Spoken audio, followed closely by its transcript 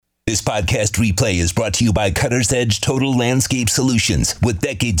podcast replay is brought to you by Cutter's Edge Total Landscape Solutions. With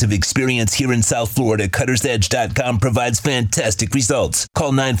decades of experience here in South Florida, CuttersEdge.com provides fantastic results.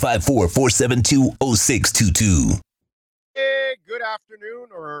 Call 954-472-0622. Hey, good afternoon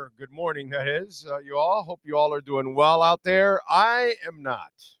or good morning, that is. You all. Hope you all are doing well out there. I am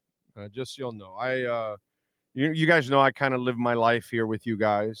not. Just so you'll know. You guys know I kind of live my life here with you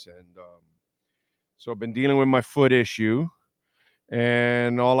guys. And so I've been dealing with my foot issue.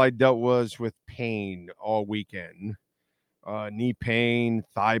 And all I dealt was with pain all weekend. Knee pain,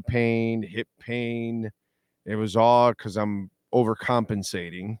 thigh pain, hip pain. It was all because I'm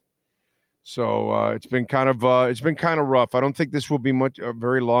overcompensating. So it's been kind of rough. I don't think this will be a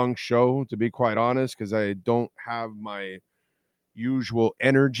very long show, to be quite honest, because I don't have my usual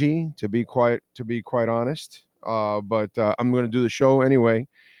energy to be quite honest. But I'm going to do the show anyway,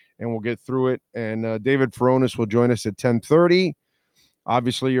 and we'll get through it. And David Furones will join us at 10:30.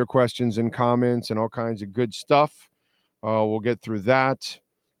 Obviously, your questions and comments and all kinds of good stuff. We'll get through that.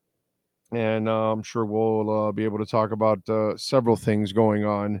 And I'm sure we'll be able to talk about several things going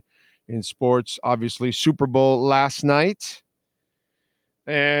on in sports. Obviously, Super Bowl last night.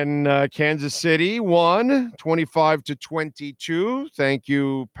 And Kansas City won 25-22. Thank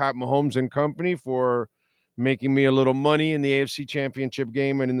you, Pat Mahomes and company, for making me a little money in the AFC Championship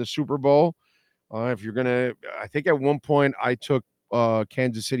game and in the Super Bowl. I think at one point I took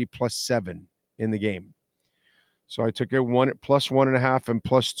Kansas City +7 in the game. So I took it +1.5 and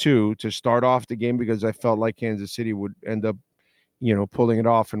 +2 to start off the game because I felt like Kansas City would end up, pulling it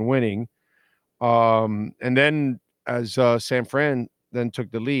off and winning. And then as San Fran then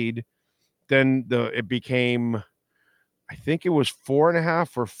took the lead, then it became, I think it was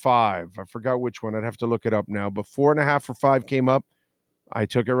 4.5 or 5. I forgot which one. I'd have to look it up now. But 4.5 or 5 came up. I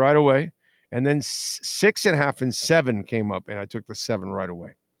took it right away. And then 6.5 and 7 came up, and I took the 7 right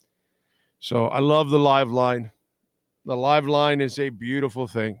away. So I love the live line. The live line is a beautiful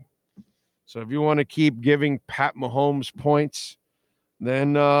thing. So if you want to keep giving Pat Mahomes points,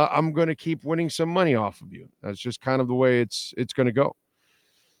 then I'm going to keep winning some money off of you. That's just kind of the way it's going to go.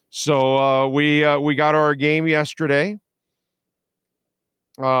 So we got our game yesterday.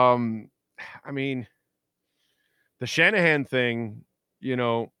 I mean, the Shanahan thing,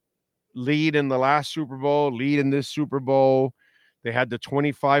 lead in the last Super Bowl, lead in this Super Bowl. They had the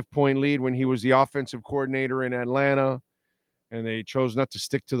 25-point lead when he was the offensive coordinator in Atlanta, and they chose not to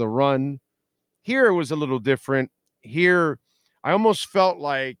stick to the run. Here it was a little different. Here, I almost felt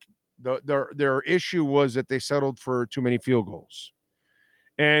like their issue was that they settled for too many field goals.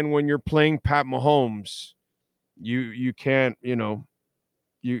 And when you're playing Pat Mahomes, you can't,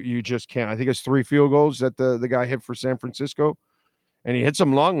 you just can't. I think it's 3 field goals that the guy hit for San Francisco. And he hit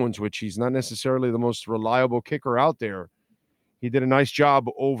some long ones, which he's not necessarily the most reliable kicker out there. He did a nice job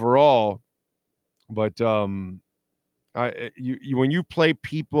overall. But when you play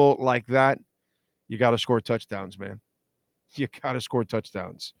people like that, you got to score touchdowns, man. You got to score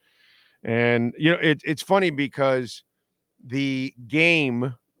touchdowns. And, it's funny because the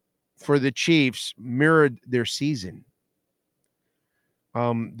game for the Chiefs mirrored their season.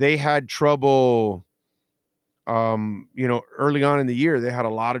 They had trouble, early on in the year. They had a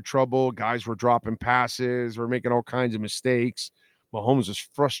lot of trouble. Guys were dropping passes, were making all kinds of mistakes. Mahomes was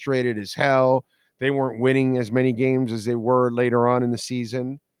frustrated as hell. They weren't winning as many games as they were later on in the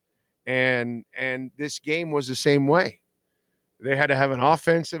season. And this game was the same way. They had to have an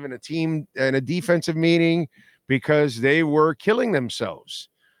offensive and a team and a defensive meeting because they were killing themselves.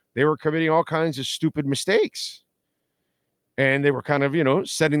 They were committing all kinds of stupid mistakes. And they were kind of,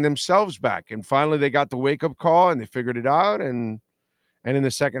 setting themselves back. And finally they got the wake-up call and they figured it out. And in the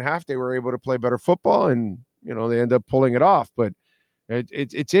second half, they were able to play better football and, they ended up pulling it off. But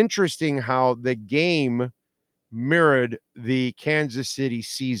it's interesting how the game mirrored the Kansas City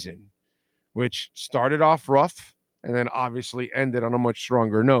season, which started off rough and then obviously ended on a much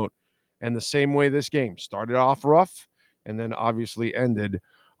stronger note. And the same way this game started off rough and then obviously ended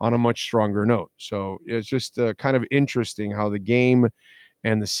on a much stronger note. So it's just kind of interesting how the game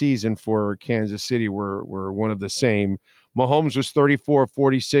and the season for Kansas City were one of the same. Mahomes was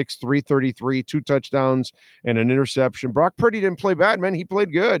 34-46, 333, 2 touchdowns and an interception. Brock Purdy didn't play bad, man. He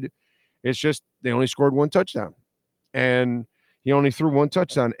played good. It's just they only scored 1 touchdown. And he only threw 1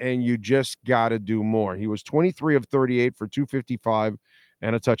 touchdown, and you just got to do more. He was 23 of 38 for 255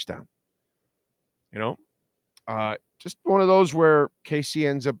 and a touchdown. Just one of those where KC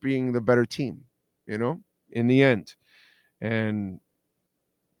ends up being the better team, in the end. And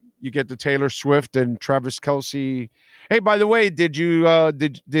you get the Taylor Swift and Travis Kelce. Hey, by the way, did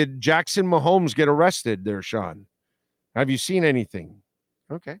Jackson Mahomes get arrested there, Sean? Have you seen anything?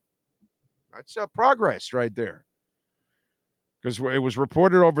 Okay. That's progress right there. Because it was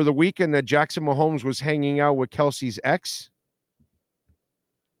reported over the weekend that Jackson Mahomes was hanging out with Kelsey's ex.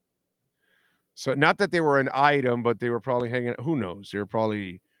 So not that they were an item, but they were probably hanging out. Who knows? They were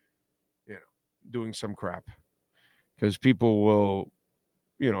probably, doing some crap. Because people will,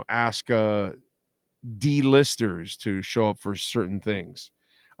 ask D-listers to show up for certain things.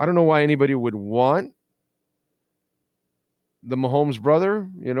 I don't know why anybody would want the Mahomes brother.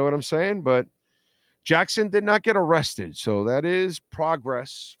 You know what I'm saying? But Jackson did not get arrested. So that is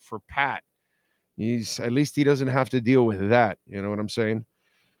progress for Pat. At least he doesn't have to deal with that. You know what I'm saying?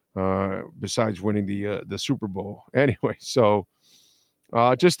 Besides winning the Super Bowl. Anyway, so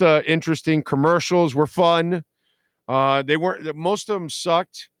just interesting. Commercials were fun. They weren't, most of them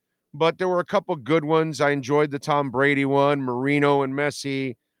sucked, but there were a couple good ones. I enjoyed the Tom Brady one, Marino and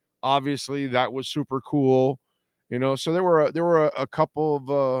Messi. Obviously, that was super cool. So there were a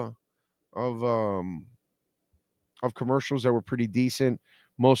couple of commercials that were pretty decent.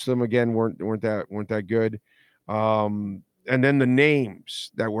 Most of them again weren't that good. And then the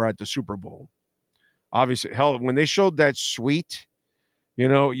names that were at the Super Bowl. Obviously, hell, when they showed that suite,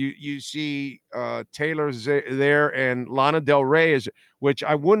 you see Taylor's there and Lana Del Rey is, which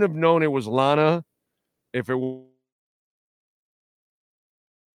I wouldn't have known it was Lana if it was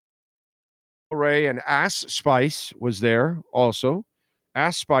Ray, and Ass Spice was there also.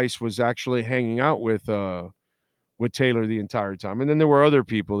 Ass Spice was actually hanging out with Taylor the entire time. And then there were other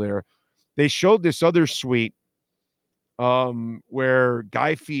people there. They showed this other suite where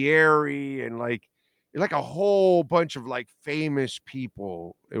Guy Fieri and like a whole bunch of like famous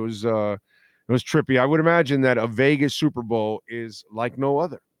people. It was trippy. I would imagine that a Vegas Super Bowl is like no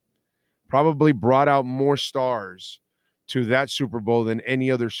other. Probably brought out more stars to that Super Bowl than any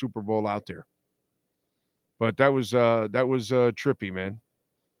other Super Bowl out there. But that was trippy, man.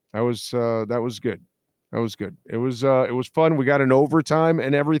 That was good. That was good. It was fun. We got an overtime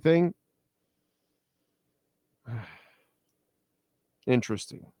and everything.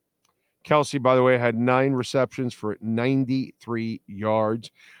 Interesting. Kelsey, by the way, had 9 receptions for 93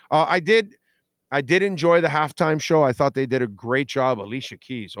 yards. I did enjoy the halftime show. I thought they did a great job. Alicia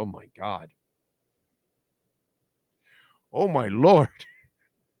Keys. Oh my God. Oh my Lord.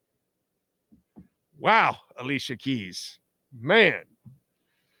 Wow, Alicia Keys. Man.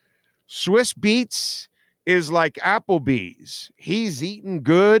 Swiss Beats is like Applebee's. He's eating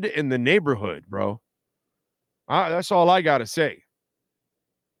good in the neighborhood, bro. That's all I got to say.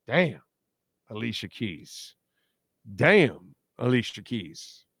 Damn, Alicia Keys. Damn, Alicia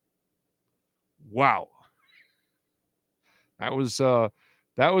Keys. Wow. That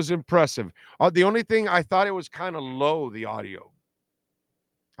was impressive. The only thing, I thought it was kind of low, the audio.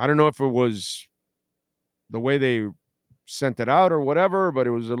 I don't know if it was the way they sent it out or whatever, but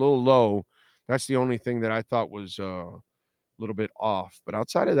it was a little low. That's the only thing that I thought was a little bit off. But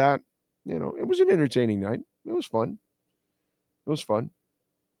outside of that, it was an entertaining night. It was fun. It was fun.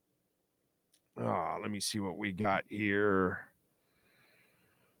 Let me see what we got here.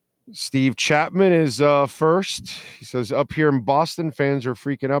 Steve Chapman is first. He says, up here in Boston, fans are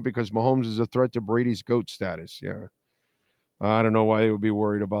freaking out because Mahomes is a threat to Brady's GOAT status. Yeah. I don't know why they would be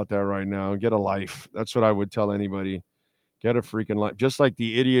worried about that right now. Get a life. That's what I would tell anybody. Get a freaking life. Just like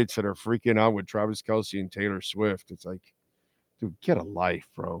the idiots that are freaking out with Travis Kelce and Taylor Swift. It's like, dude, get a life,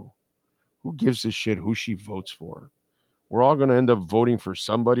 bro. Who gives a shit who she votes for? We're all going to end up voting for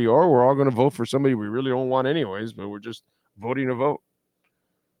somebody, or we're all going to vote for somebody we really don't want anyways, but we're just voting to vote.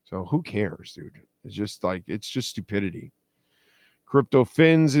 So who cares, dude? It's just stupidity. Crypto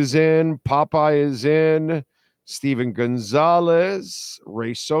Fins is in. Popeye is in. Steven Gonzalez.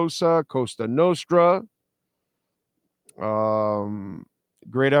 Ray Sosa. Costa Nostra.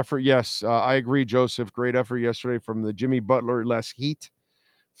 Great effort. Yes, I agree, Joseph. Great effort yesterday from the Jimmy Butler less Heat.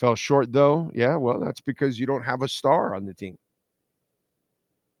 Fell short, though. Yeah, well, that's because you don't have a star on the team.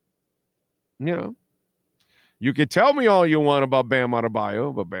 You could tell me all you want about Bam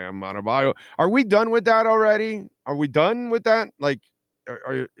Adebayo, but Bam Adebayo, are we done with that already? Are we done with that? Like,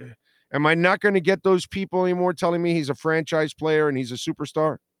 am I not going to get those people anymore telling me he's a franchise player and he's a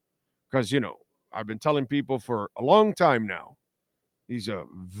superstar? Because, I've been telling people for a long time now, he's a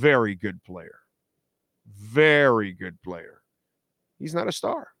very good player. Very good player. He's not a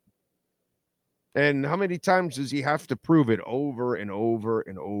star. And how many times does he have to prove it over and over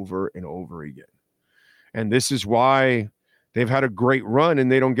and over and over again? And this is why they've had a great run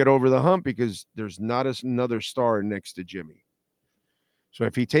and they don't get over the hump, because there's not another star next to Jimmy. So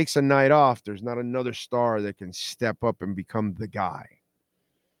if he takes a night off, there's not another star that can step up and become the guy.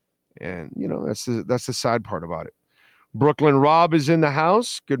 And, that's the sad part about it. Brooklyn Rob is in the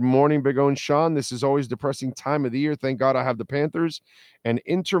house. Good morning, Big O and Sean. This is always depressing time of the year. Thank God I have the Panthers and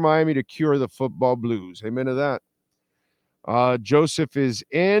Inter Miami to cure the football blues. Amen to that. Joseph is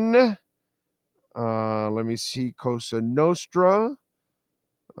in. Let me see. Cosa Nostra.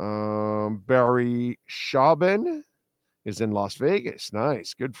 Barry Schaben is in Las Vegas.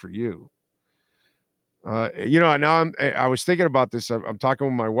 Nice. Good for you. Now I was thinking about this. I'm talking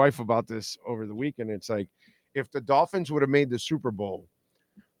with my wife about this over the weekend. It's like, if the Dolphins would have made the Super Bowl,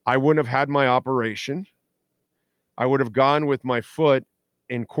 I wouldn't have had my operation. I would have gone with my foot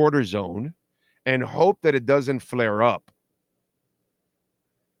in cortisone and hope that it doesn't flare up.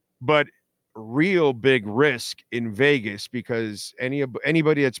 But real big risk in Vegas, because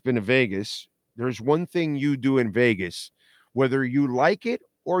anybody that's been to Vegas, there's one thing you do in Vegas, whether you like it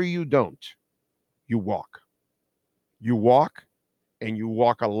or you don't. You walk. You walk, and you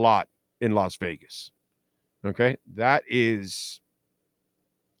walk a lot in Las Vegas. Okay? That is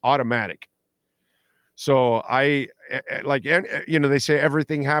automatic. So they say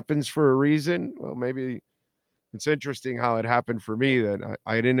everything happens for a reason. Well, maybe it's interesting how it happened for me that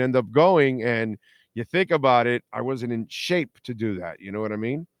I didn't end up going. And you think about it, I wasn't in shape to do that. You know what I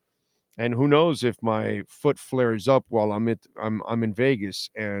mean? And who knows if my foot flares up while I'm in Vegas.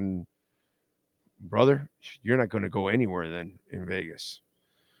 And brother, you're not going to go anywhere then in Vegas.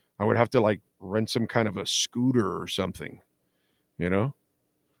 I would have to rent some kind of a scooter or something,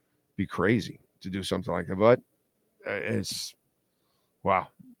 be crazy to do something like that. But it's wow.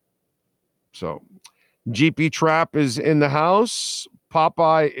 So GP Trap is in the house.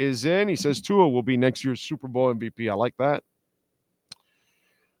 Popeye is in. He says Tua will be next year's Super Bowl MVP. I like that.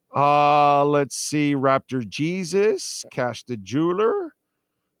 Let's see. Raptor Jesus, Cash the Jeweler.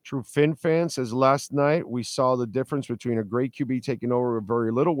 True Fin Fan says, last night we saw the difference between a great QB taking over with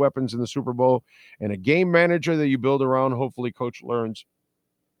very little weapons in the Super Bowl and a game manager that you build around. Hopefully coach learns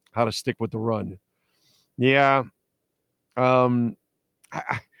how to stick with the run. Yeah. But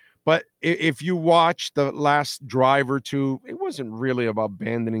if you watch the last drive or two, it wasn't really about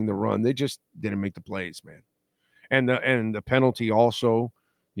abandoning the run. They just didn't make the plays, man. And the penalty also,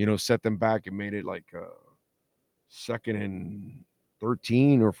 set them back and made it like second and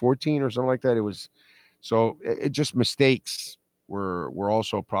 13 or 14 or something like that. It was so it just mistakes were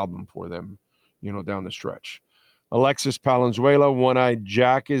also a problem for them, down the stretch. Alexis Palenzuela, One-Eyed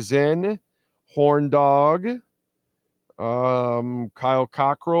Jack is in. Horn Dog, Kyle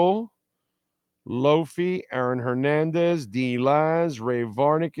Cockrell, Lofi, Aaron Hernandez, D. Laz, Ray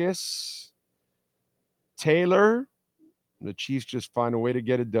Varnicus, Taylor. The Chiefs just find a way to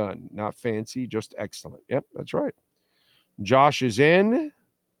get it done. Not fancy, just excellent. Yep, that's right. Josh is in.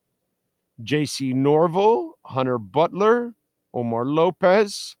 JC Norval, Hunter Butler, Omar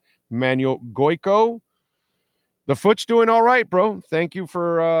Lopez, Manuel Goico. The foot's doing all right, bro. Thank you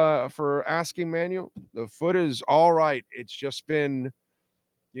for asking, Manuel. The foot is all right. It's just been,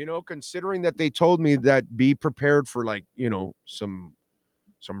 considering that they told me that be prepared for some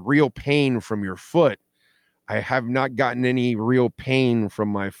real pain from your foot. I have not gotten any real pain from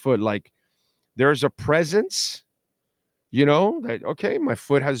my foot. Like, there's a presence, that, okay, my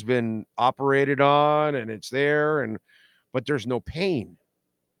foot has been operated on and it's there, but there's no pain.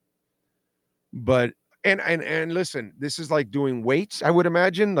 But and listen, this is like doing weights. I would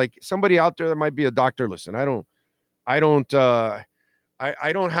imagine, like, somebody out there that might be a doctor. Listen, I don't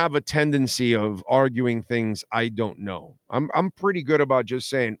have a tendency of arguing things I don't know. I'm pretty good about just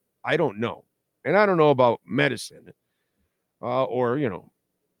saying I don't know, and I don't know about medicine, or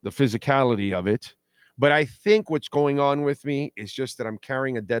the physicality of it. But I think what's going on with me is just that I'm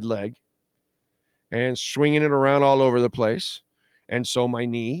carrying a dead leg and swinging it around all over the place. And so my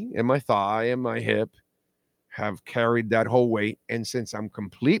knee and my thigh and my hip have carried that whole weight. And since I'm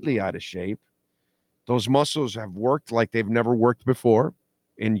completely out of shape, those muscles have worked like they've never worked before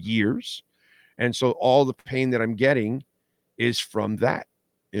in years. And so all the pain that I'm getting is from that.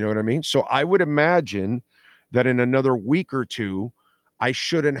 You know what I mean? So I would imagine that in another week or two, I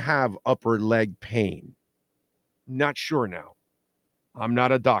shouldn't have upper leg pain. Not sure now. I'm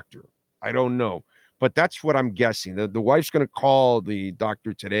not a doctor. I don't know. But that's what I'm guessing. The wife's going to call the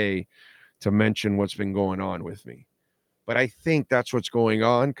doctor today to mention what's been going on with me. But I think that's what's going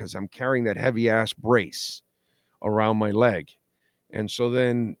on because I'm carrying that heavy-ass brace around my leg. And so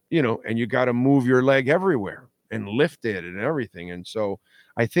then, and you got to move your leg everywhere and lift it and everything. And so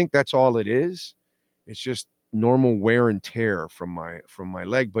I think that's all it is. It's just normal wear and tear from my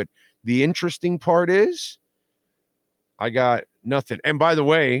leg. But the interesting part is I got nothing. And by the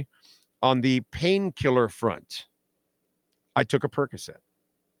way, on the painkiller front, I took a Percocet.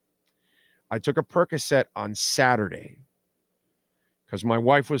 I took a Percocet on Saturday because my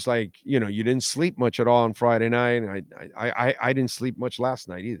wife was like, you didn't sleep much at all on Friday night. And I didn't sleep much last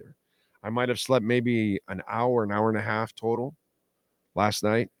night either. I might have slept maybe an hour and a half total last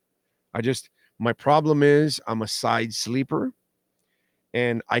night. My problem is I'm a side sleeper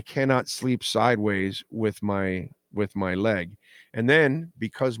and I cannot sleep sideways with my leg. And then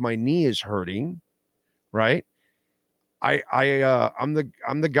because my knee is hurting, right? I'm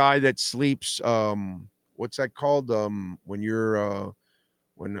the guy that sleeps what's that called when you're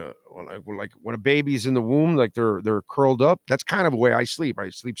when a baby's in the womb, like they're curled up. That's kind of the way I sleep. I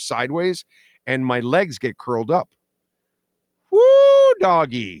sleep sideways and my legs get curled up. Woo,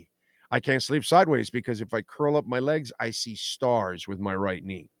 doggy. I can't sleep sideways because if I curl up my legs, I see stars with my right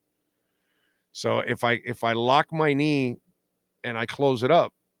knee. So if I lock my knee and I close it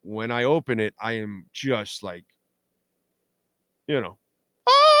up, when I open it, I am just like,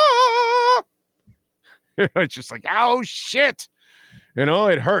 ah! It's just like, oh shit.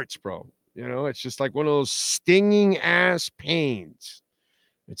 It hurts, bro. It's just like one of those stinging ass pains.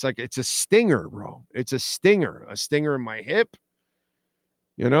 It's like, it's a stinger, bro. It's a stinger in my hip.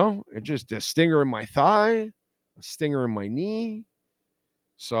 It's just a stinger in my thigh, a stinger in my knee.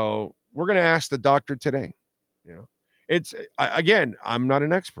 So we're going to ask the doctor today. Again, I'm not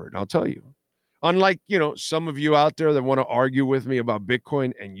an expert. I'll tell you. Unlike, some of you out there that want to argue with me about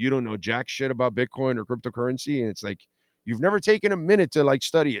Bitcoin and you don't know jack shit about Bitcoin or cryptocurrency. And it's like, you've never taken a minute to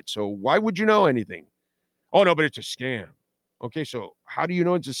study it. So why would you know anything? Oh, no, but it's a scam. Okay, so how do you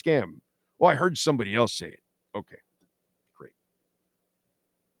know it's a scam? Well, I heard somebody else say it. Okay, great.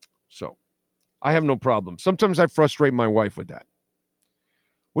 So I have no problem. Sometimes I frustrate my wife with that.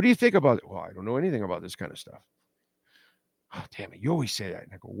 What do you think about it? Well, I don't know anything about this kind of stuff. Oh, damn it. You always say that.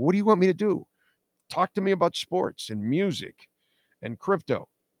 And I go, what do you want me to do? Talk to me about sports and music and crypto.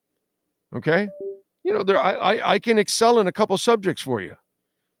 Okay? I can excel in a couple subjects for you.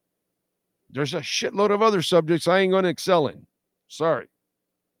 There's a shitload of other subjects I ain't going to excel in. Sorry.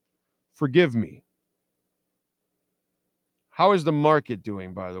 Forgive me. How is the market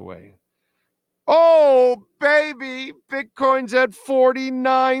doing, by the way? Oh, baby. Bitcoin's at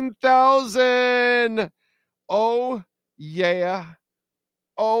 49,000. Oh, yeah.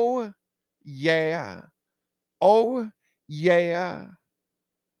 Oh, yeah. Oh, yeah.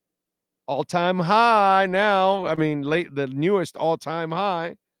 All-time high now. I mean, the newest all-time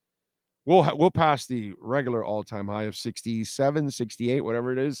high. We'll pass the regular all-time high of 67, 68,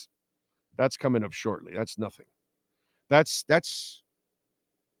 whatever it is. That's coming up shortly. That's nothing. That's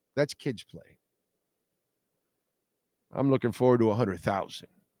kids play. I'm looking forward to 100,000.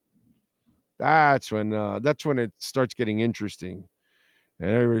 That's when it starts getting interesting. And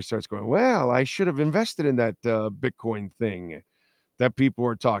everybody starts going, well, I should have invested in that Bitcoin thing that people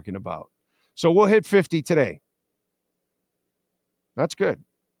are talking about. So we'll hit 50 today. That's good.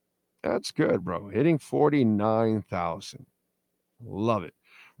 That's good, bro. Hitting 49,000. Love it.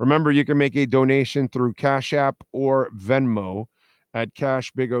 Remember, you can make a donation through Cash App or Venmo at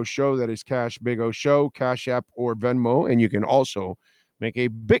Cash Big O Show. That is Cash Big O Show, Cash App or Venmo. And you can also make a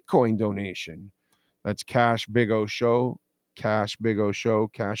Bitcoin donation. That's Cash Big O Show, Cash Big O Show,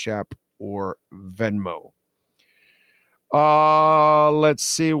 Cash App or Venmo. Let's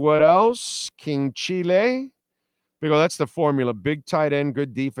see what else. King Chile. Because that's the formula. Big tight end,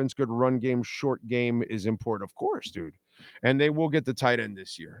 good defense, good run game, short game is important. Of course, dude. And they will get the tight end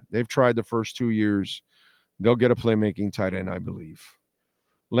this year. They've tried the first 2 years. They'll get a playmaking tight end, I believe.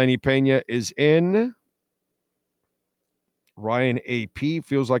 Lenny Pena is in. Ryan AP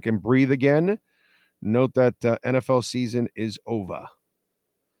feels like can breathe again. Note that NFL season is over.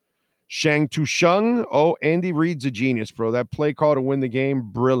 Shang Tusheng. Oh, Andy Reid's a genius, bro. That play call to win the game,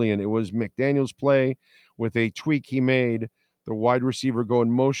 brilliant. It was McDaniel's play with a tweak he made. The wide receiver go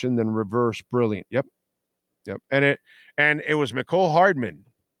in motion, then reverse. Brilliant. Yep. And it was Mecole Hardman.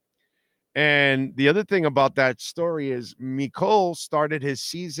 And the other thing about that story is Mecole started his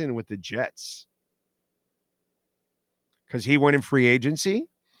season with the Jets because he went in free agency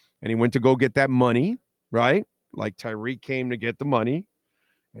and he went to go get that money, right? Like Tyreek came to get the money.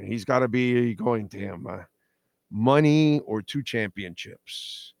 And he's got to be going, damn, money or 2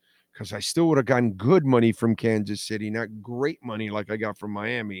 championships. Because I still would have gotten good money from Kansas City, not great money like I got from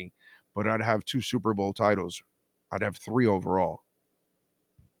Miami, but I'd have 2 Super Bowl titles. I'd have 3 overall.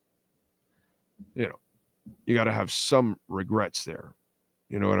 You got to have some regrets there.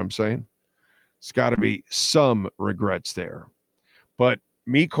 You know what I'm saying? It's got to be some regrets there. But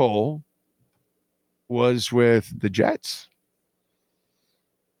Mecole was with the Jets.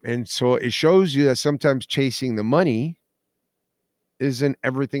 And so it shows you that sometimes chasing the money isn't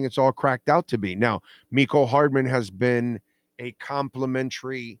everything it's all cracked out to be. Now, Mecole Hardman has been a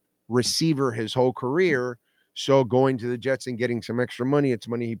complimentary receiver his whole career. So going to the Jets and getting some extra money, it's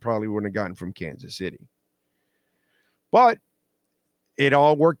money he probably wouldn't have gotten from Kansas City. But it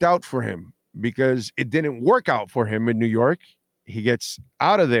all worked out for him because it didn't work out for him in New York. He gets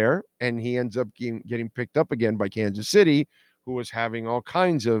out of there and he ends up getting picked up again by Kansas City, who was having all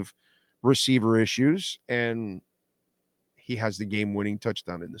kinds of receiver issues, and he has the game-winning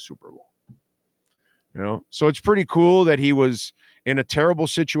touchdown in the Super Bowl. So it's pretty cool that he was in a terrible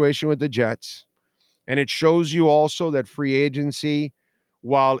situation with the Jets, and it shows you also that free agency,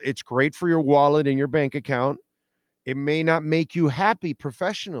 while it's great for your wallet and your bank account, it may not make you happy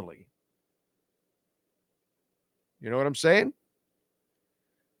professionally. You know what I'm saying?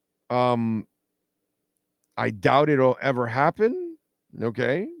 I doubt it'll ever happen,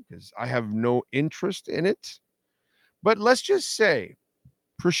 okay, because I have no interest in it. But let's just say,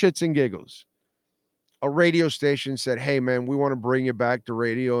 for shits and giggles, a radio station said, hey, man, we want to bring you back to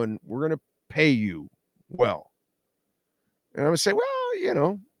radio, and we're going to pay you well. And I would say, well,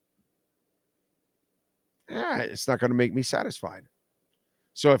 it's not going to make me satisfied.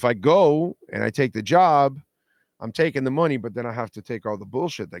 So if I go and I take the job, I'm taking the money, but then I have to take all the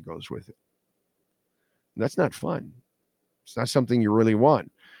bullshit that goes with it. And that's not fun. It's not something you really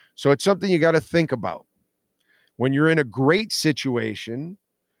want. So it's something you got to think about. When you're in a great situation,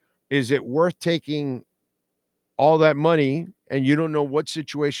 is it worth taking all that money and you don't know what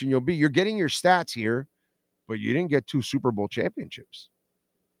situation you'll be? You're getting your stats here, but you didn't get 2 Super Bowl championships.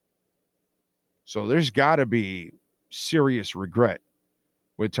 So there's got to be serious regret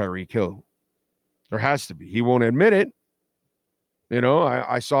with Tyreek Hill. There has to be. He won't admit it.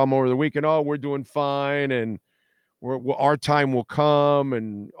 I saw him over the weekend. Oh, we're doing fine, and our time will come,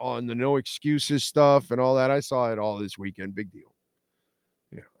 and on the no excuses stuff and all that. I saw it all this weekend. Big deal.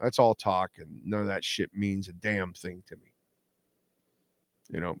 That's all talk, and none of that shit means a damn thing to me.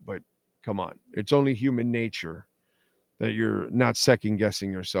 But come on. It's only human nature that you're not second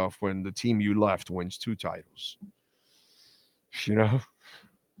guessing yourself when the team you left wins 2 titles.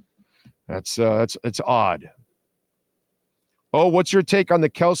 That's it's odd. Oh, what's your take on the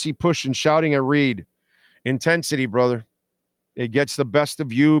Kelce push and shouting at Reed? Intensity, brother. It gets the best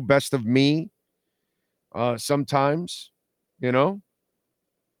of you, best of me. Sometimes,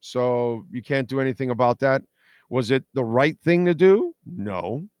 so you can't do anything about that. Was it the right thing to do?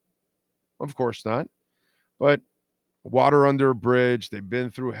 No, of course not. But water under a bridge. They've been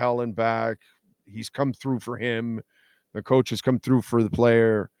through hell and back. He's come through for him. The coach has come through for the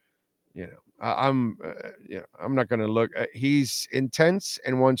player. I'm not going to look. He's intense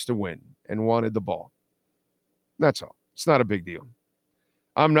and wants to win and wanted the ball. That's all. It's not a big deal.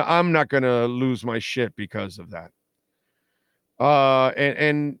 I'm not going to lose my shit because of that.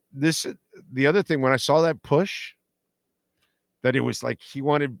 And this, the other thing, when I saw that push, that it was like he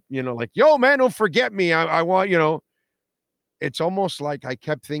wanted, like, yo, man, don't forget me. I want, it's almost like I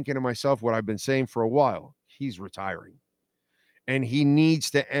kept thinking to myself what I've been saying for a while. He's retiring. And he needs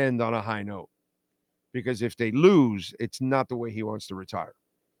to end on a high note, because if they lose, it's not the way he wants to retire.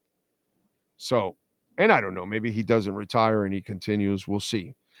 So, and I don't know, maybe he doesn't retire and he continues. We'll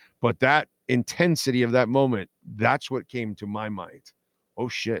see. But that intensity of that moment, that's what came to my mind. Oh,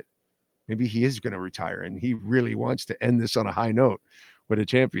 shit. Maybe he is going to retire and he really wants to end this on a high note with a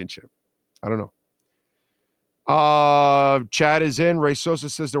championship. I don't know. Chad is in. Ray Sosa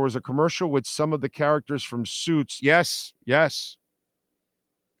says there was a commercial with some of the characters from Suits. Yes. Yeah.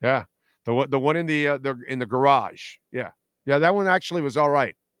 The one in the garage. Yeah. That one actually was all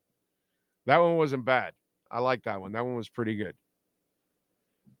right. That one wasn't bad. I like that one. That one was pretty good.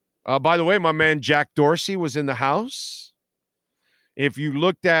 By the way, my man Jack Dorsey was in the house. If you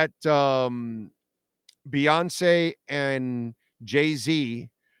looked at Beyonce and Jay-Z,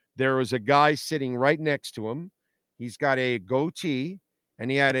 there was a guy sitting right next to him. He's got a goatee and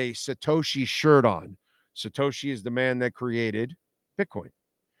he had a Satoshi shirt on. Satoshi is the man that created Bitcoin.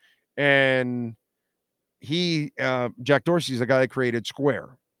 And Jack Dorsey is the guy that created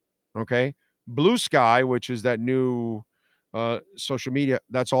Square. Okay. Blue Sky, which is that new social media,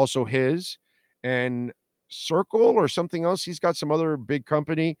 that's also his. And Circle or something else, he's got some other big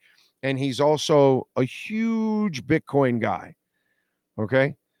company. And he's also a huge Bitcoin guy.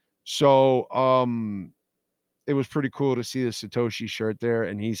 Okay. So it was pretty cool to see the Satoshi shirt there,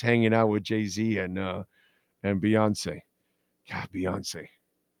 and he's hanging out with Jay-Z and Beyonce. God, Beyonce.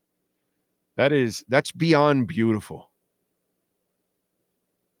 That's beyond beautiful.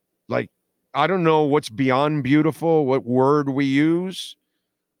 Like, I don't know what's beyond beautiful, what word we use,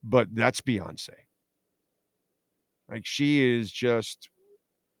 but that's Beyonce. Like, she is just,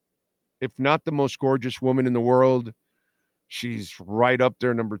 if not the most gorgeous woman in the world, she's right up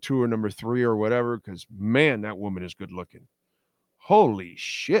there, number 2 or number 3 or whatever, because, man, that woman is good looking. Holy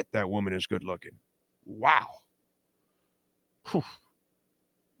shit, that woman is good looking. Wow. Whew.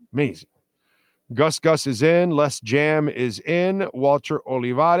 Amazing. Gus is in. Les Jam is in. Walter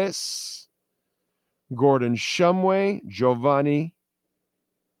Olivares. Gordon Shumway. Giovanni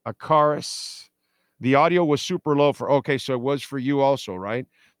Akaris. The audio was super low for, okay, so it was for you also, right?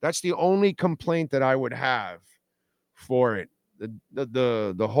 That's the only complaint that I would have for it.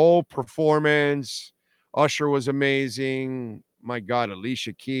 The whole performance. Usher was amazing. My God,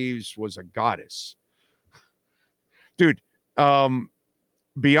 Alicia Keys was a goddess. Dude,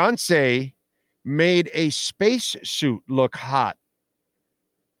 Beyonce made a spacesuit look hot.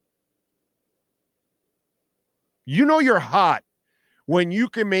 You know you're hot when you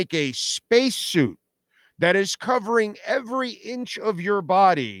can make a spacesuit that is covering every inch of your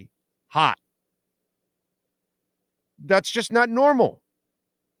body hot. That's just not normal.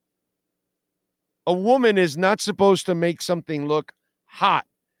 A woman is not supposed to make something look hot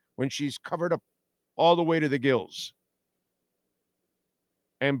when she's covered up all the way to the gills.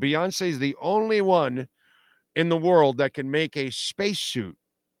 And Beyonce is the only one in the world that can make a spacesuit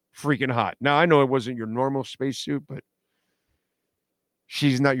freaking hot. Now, I know it wasn't your normal spacesuit, but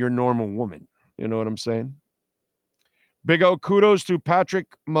she's not your normal woman. You know what I'm saying? Big O kudos to Patrick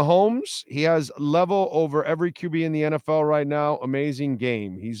Mahomes. He has level over every QB in the NFL right now. Amazing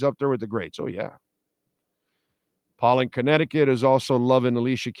game. He's up there with the greats. Oh, yeah. Paul in Connecticut is also loving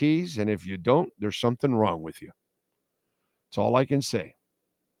Alicia Keys. And if you don't, there's something wrong with you. That's all I can say.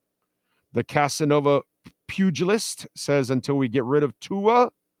 The Casanova pugilist says, until we get rid of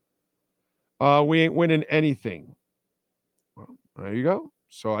Tua, we ain't winning anything. Well, there you go.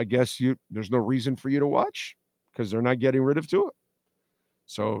 So I guess there's no reason for you to watch because they're not getting rid of Tua.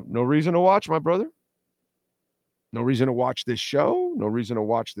 So no reason to watch, my brother. No reason to watch this show. No reason to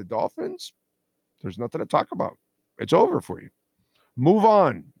watch the Dolphins. There's nothing to talk about. It's over for you. Move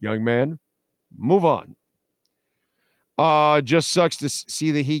on, young man. Move on. Just sucks to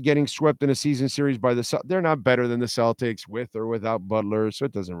see the Heat getting swept in a season series by the Celtics. They're not better than the Celtics with or without Butler, so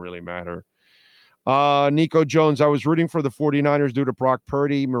it doesn't really matter. Nico Jones, I was rooting for the 49ers due to Brock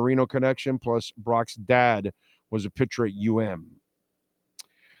Purdy, Marino connection, plus Brock's dad was a pitcher at UM.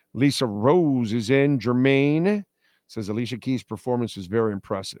 Lisa Rose is in. Jermaine says Alicia Keys' performance was very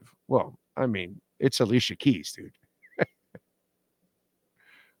impressive. Well, I mean, it's Alicia Keys, dude.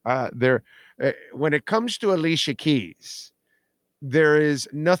 When it comes to Alicia Keys, there is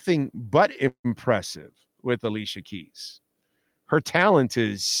nothing but impressive with Alicia Keys. Her talent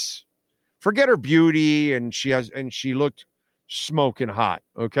is, forget her beauty, and she looked smoking hot.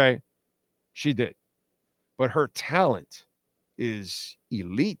 Okay, she did, but her talent is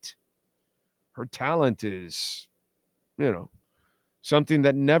elite. Her talent is, something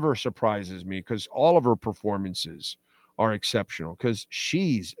that never surprises me because all of her performances are exceptional because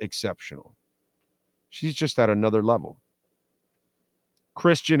she's exceptional. She's just at another level.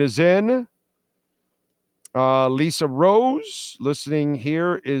 Christian is in. Lisa Rose, listening in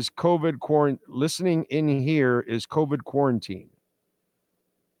here is COVID quarantine.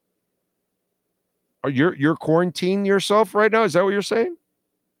 Are you're quarantining yourself right now? Is that what you're saying?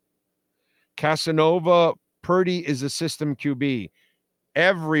 Casanova, Purdy is a system QB.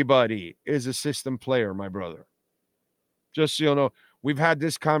 Everybody is a system player, my brother. Just so you know, we've had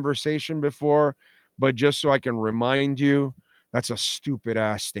this conversation before, but just so I can remind you, that's a stupid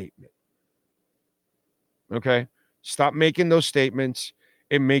ass statement. Okay? Stop making those statements.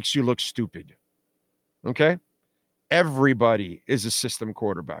 It makes you look stupid. Okay? Everybody is a system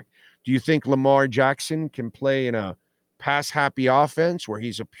quarterback. Do you think Lamar Jackson can play in a pass-happy offense where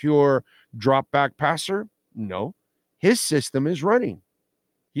he's a pure drop-back passer? No. His system is running.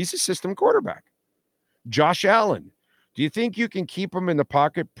 He's a system quarterback. Josh Allen, do you think you can keep him in the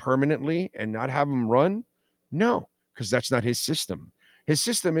pocket permanently and not have him run? No, because that's not his system. His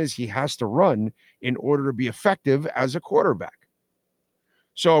system is he has to run in order to be effective as a quarterback.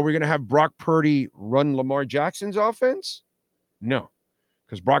 So are we going to have Brock Purdy run Lamar Jackson's offense? No,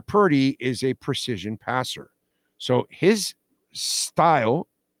 because Brock Purdy is a precision passer. So his style,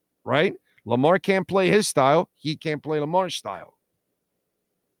 right? Lamar can't play his style. He can't play Lamar's style.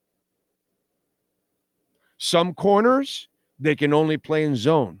 Some corners, they can only play in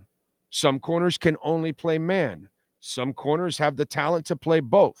zone. Some corners can only play man. Some corners have the talent to play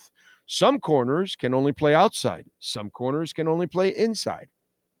both. Some corners can only play outside. Some corners can only play inside.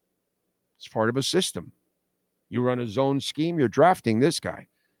 It's part of a system. You run a zone scheme, you're drafting this guy.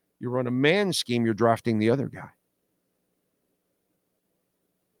 You run a man scheme, you're drafting the other guy.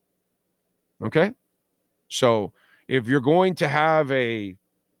 Okay? So if you're going to have a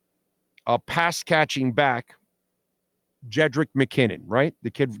pass catching back, Jedrick McKinnon, right?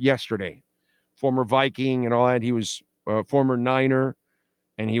 The kid yesterday, former Viking and all that. He was a former Niner,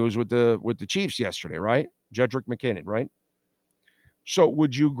 and he was with the Chiefs yesterday, right? Jedrick McKinnon, right? So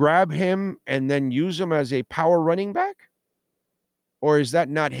would you grab him and then use him as a power running back? Or is that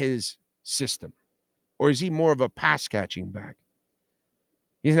not his system? Or is he more of a pass catching back?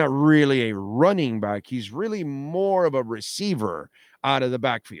 He's not really a running back. He's really more of a receiver out of the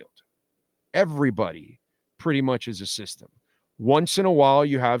backfield. Everybody pretty much is a system. Once in a while,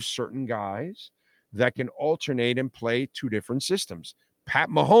 you have certain guys that can alternate and play two different systems. Pat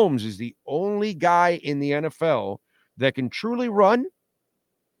Mahomes is the only guy in the NFL that can truly run.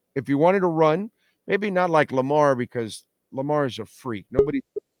 If you wanted to run, maybe not like Lamar, because Lamar is a freak.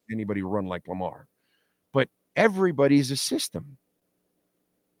 Anybody run like Lamar. But everybody's a system.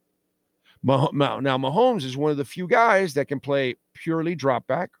 Now, Mahomes is one of the few guys that can play purely drop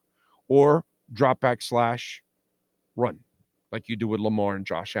back or drop back / run, like you do with Lamar and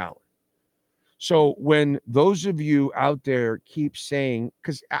Josh Allen. So when those of you out there keep saying,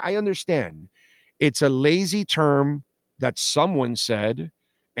 because I understand it's a lazy term that someone said,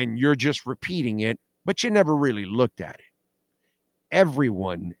 and you're just repeating it, but you never really looked at it.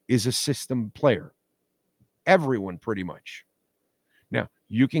 Everyone is a system player. Everyone, pretty much. Now,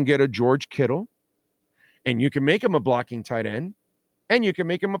 you can get a George Kittle, and you can make him a blocking tight end, and you can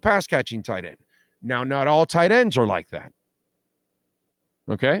make him a pass-catching tight end. Now, not all tight ends are like that.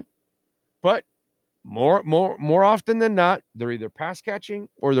 Okay? But more often than not, they're either pass-catching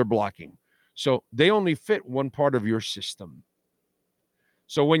or they're blocking. So they only fit one part of your system.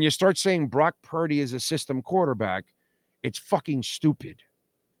 So when you start saying Brock Purdy is a system quarterback, it's fucking stupid,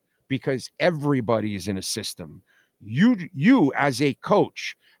 because everybody is in a system. You as a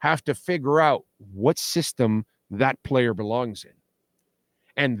coach have to figure out what system that player belongs in.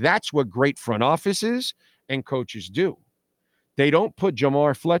 And that's what great front offices and coaches do. They don't put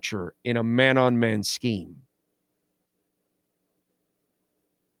Jamar Fletcher in a man-on-man scheme.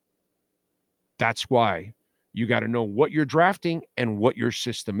 That's why you got to know what you're drafting and what your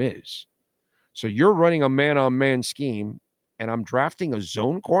system is. So you're running a man-on-man scheme, and I'm drafting a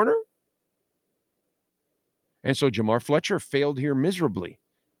zone corner? And so Jamar Fletcher failed here miserably.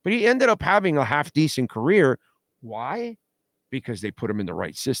 But he ended up having a half-decent career. Why? Because they put him in the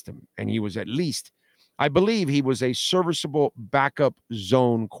right system. And he was at least, I believe he was a serviceable backup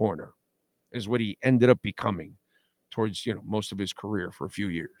zone corner, is what he ended up becoming towards, most of his career for a few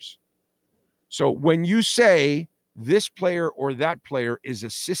years. So when you say this player or that player is a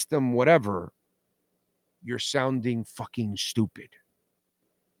system, whatever, you're sounding fucking stupid.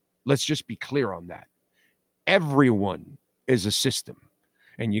 Let's just be clear on that. Everyone is a system,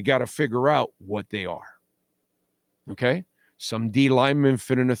 and you got to figure out what they are. Okay? Some D linemen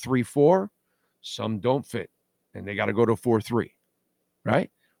fit in a 3-4, some don't fit, and they got to go to 4-3, right?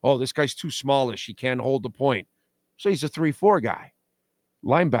 Oh, this guy's too smallish. He can't hold the point. So he's a 3-4 guy,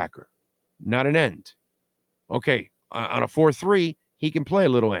 linebacker, not an end. Okay, on a 4-3, he can play a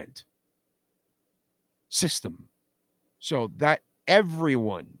little end. System. So that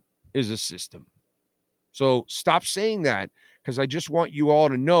everyone is a system. So stop saying that, because I just want you all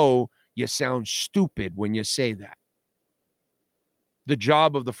to know you sound stupid when you say that. The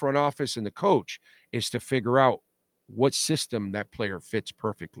job of the front office and the coach is to figure out what system that player fits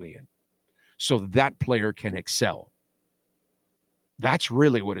perfectly in, so that player can excel. That's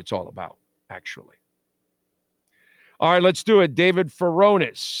really what it's all about, actually. All right, let's do it. David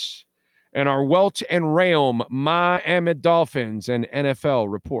Furones and our Welt and Rheaume Miami Dolphins and NFL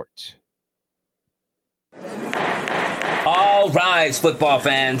report. All rise, football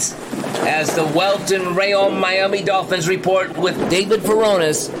fans, as the Welt and Rheaume Miami Dolphins report with David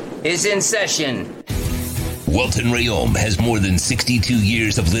Furones is in session. Welt and Rheaume has more than 62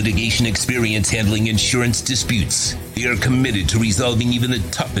 years of litigation experience handling insurance disputes. They are committed to resolving even the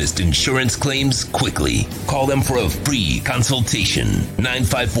toughest insurance claims quickly. Call them for a free consultation.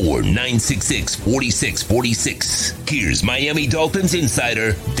 954-966-4646. Here's Miami Dolphins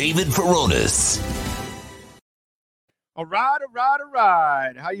insider David Furones. All right.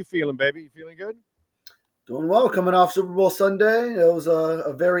 How you feeling, baby? You feeling good? Doing well. Coming off Super Bowl Sunday. It was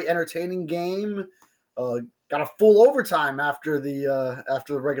a very entertaining game. Got a full overtime after the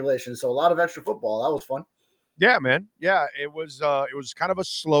regulation, so a lot of extra football. That was fun. Yeah, man. Yeah, it was kind of a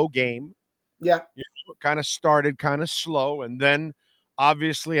slow game. Yeah, kind of started kind of slow, and then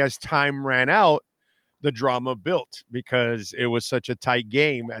obviously as time ran out, the drama built because it was such a tight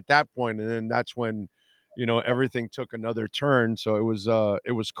game at that point, and then that's when everything took another turn. So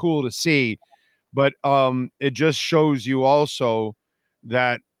it was cool to see. But it just shows you also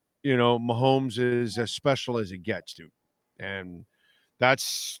that, Mahomes is as special as it gets, dude. And that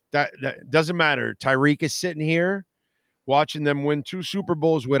doesn't matter. Tyreek is sitting here watching them win 2 Super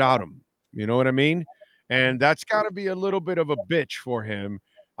Bowls without him. You know what I mean? And that's got to be a little bit of a bitch for him.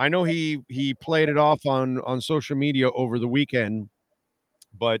 I know he played it off on social media over the weekend,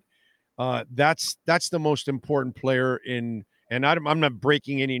 but that's the most important player in. And I'm not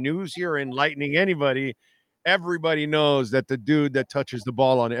breaking any news here, enlightening anybody. Everybody knows that the dude that touches the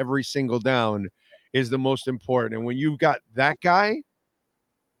ball on every single down is the most important. And when you've got that guy,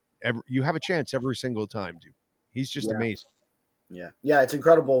 you have a chance every single time, dude. He's just amazing. Yeah, it's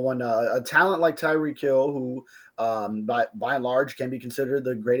incredible when a talent like Tyreek Hill, who by and large can be considered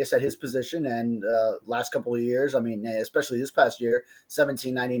the greatest at his position, and last couple of years, I mean, especially this past year,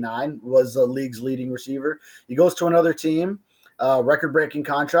 1799 was the league's leading receiver. He goes to another team, record-breaking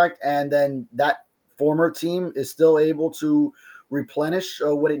contract, and then that former team is still able to replenish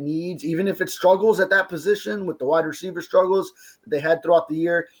what it needs, even if it struggles at that position with the wide receiver struggles that they had throughout the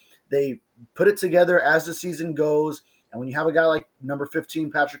year. They put it together as the season goes. And when you have a guy like number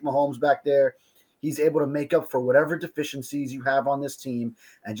 15, Patrick Mahomes back there, he's able to make up for whatever deficiencies you have on this team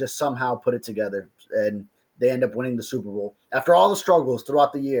and just somehow put it together. And they end up winning the Super Bowl. After all the struggles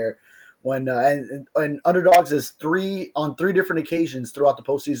throughout the year, when and Underdogs is 3 on 3 different occasions throughout the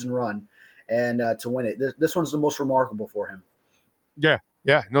postseason run, and to win it. This one's the most remarkable for him. Yeah.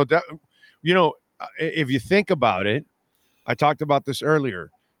 No, that, if you think about it, I talked about this earlier.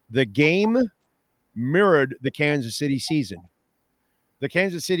 The game mirrored the Kansas City season. The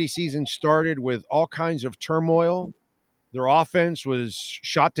Kansas City season started with all kinds of turmoil. Their offense was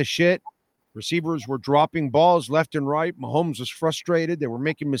shot to shit. Receivers were dropping balls left and right. Mahomes was frustrated. They were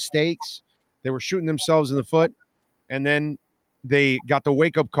making mistakes. They were shooting themselves in the foot. And then they got the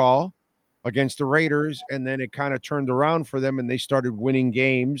wake-up call against the Raiders, and then it kind of turned around for them, and they started winning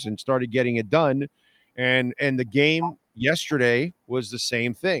games and started getting it done. And the game yesterday was the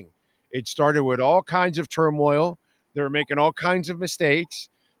same thing. It started with all kinds of turmoil. They were making all kinds of mistakes.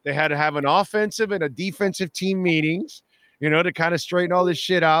 They had to have an offensive and a defensive team meetings, to kind of straighten all this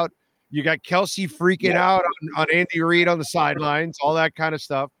shit out. You got Kelsey freaking out on Andy Reid on the sidelines, all that kind of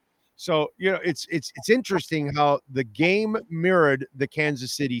stuff. So, it's interesting how the game mirrored the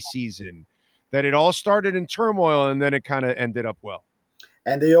Kansas City season, that it all started in turmoil and then it kind of ended up well.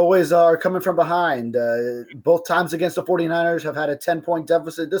 And they always are coming from behind. Both times against the 49ers have had a 10-point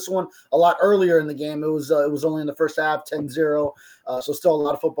deficit. This one a lot earlier in the game. It was only in the first half, 10-0. So still a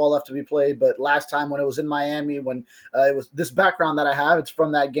lot of football left to be played. But last time when it was in Miami, when it was this background that I have, it's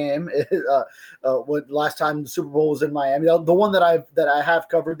from that game. When last time the Super Bowl was in Miami, the one that I have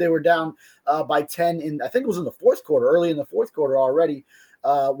covered, they were down by 10 I think it was in the fourth quarter, early in the fourth quarter already.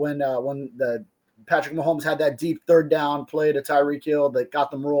 When the Patrick Mahomes had that deep third down play to Tyreek Hill that got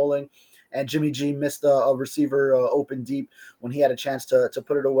them rolling, and Jimmy G missed a receiver open deep when he had a chance to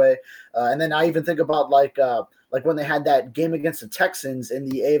put it away. And then I even think about like when they had that game against the Texans in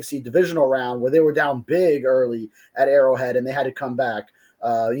the AFC divisional round where they were down big early at Arrowhead and they had to come back.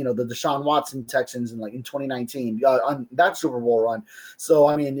 The Deshaun Watson Texans in 2019 on that Super Bowl run. So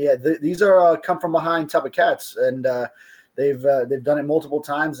I mean, these are come from behind type of cats, and they've done it multiple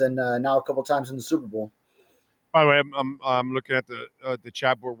times, and now a couple times in the Super Bowl. By the way, I'm looking at the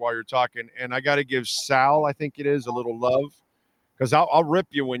chat board while you're talking, and I got to give Sal, I think it is, a little love, because I'll rip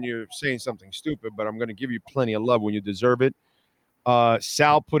you when you're saying something stupid, but I'm going to give you plenty of love when you deserve it.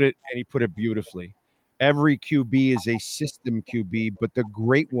 Sal put it, and he put it beautifully. Every QB is a system QB, but the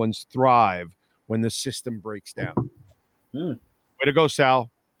great ones thrive when the system breaks down. Way to go,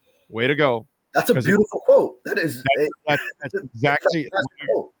 Sal. Way to go. That's a beautiful quote. That's exactly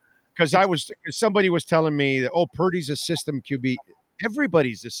because somebody was telling me that, Purdy's a system QB.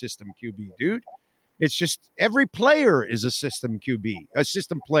 Everybody's a system QB, dude. It's just every player is a system QB, a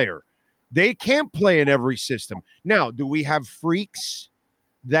system player. They can't play in every system. Now, do we have freaks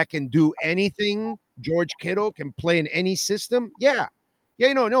that can do anything? George Kittle can play in any system. Yeah.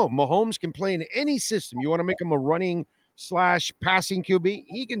 No. Mahomes can play in any system. You want to make him a running / passing QB?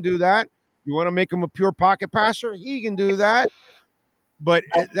 He can do that. You want to make him a pure pocket passer? He can do that. But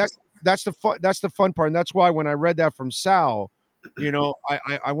that's the fun part, and that's why when I read that from Sal,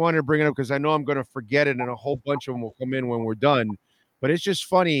 I wanted to bring it up because I know I'm going to forget it, and a whole bunch of them will come in when we're done. But it's just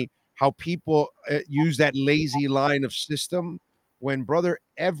funny how people use that lazy line of system when, brother,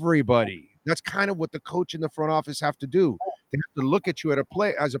 everybody. That's kind of what the coach in the front office have to do. They have to look at you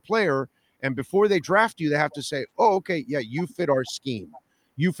as a player, and before they draft you, they have to say, "Oh, okay, yeah, you fit our scheme."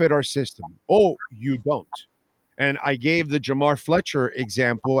 You fit our system. Oh, you don't. And I gave the Jamar Fletcher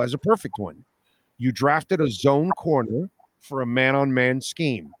example as a perfect one. You drafted a zone corner for a man-on-man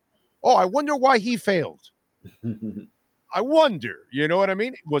scheme. Oh, I wonder why he failed. I wonder. You know what I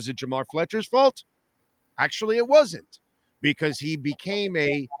mean? Was it Jamar Fletcher's fault? Actually, it wasn't, because he became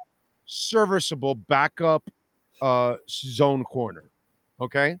a serviceable backup zone corner.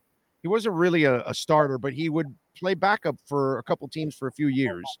 Okay? He wasn't really a starter, but he would play backup for a couple teams for a few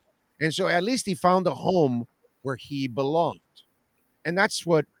years. And so at least he found a home where he belonged. And that's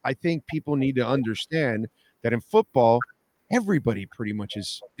what I think people need to understand, that in football, everybody pretty much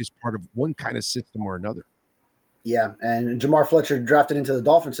is part of one kind of system or another. Yeah, and Jamar Fletcher drafted into the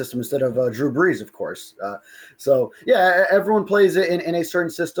Dolphin system instead of Drew Brees, of course. So, yeah, everyone plays it in a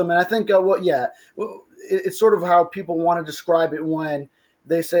certain system. And I think, it's sort of how people want to describe it when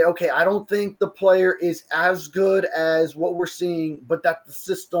they say, okay, I don't think the player is as good as what we're seeing, but that the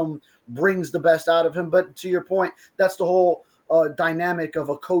system brings the best out of him. But to your point, that's the whole dynamic of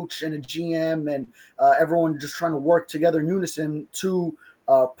a coach and a GM and everyone just trying to work together in unison to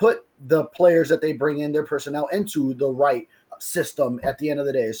put the players that they bring in, their personnel, into the right system at the end of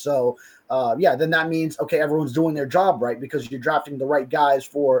the day. So, then that means, okay, everyone's doing their job right because you're drafting the right guys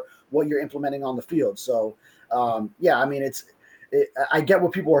for what you're implementing on the field. So, I mean, I get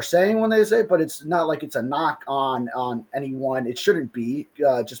what people are saying when they say, but it's not like it's a knock on anyone. It shouldn't be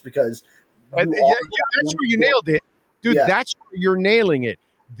just because. That's where you nailed it. Dude, that's where you're nailing it.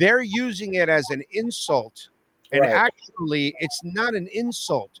 They're using it as an insult. And actually, it's not an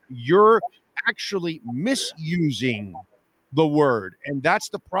insult. You're actually misusing the word. And that's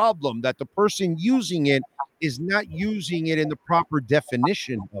the problem, that the person using it is not using it in the proper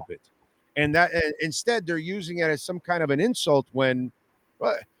definition of it. And that instead, they're using it as some kind of an insult when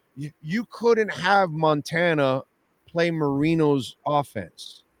you couldn't have Montana play Marino's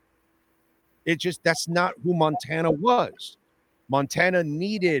offense. That's not who Montana was. Montana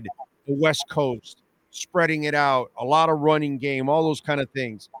needed the West Coast, spreading it out, a lot of running game, all those kind of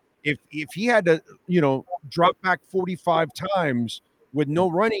things. If he had to, drop back 45 times with no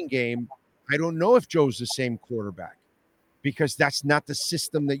running game, I don't know if Joe's the same quarterback, because that's not the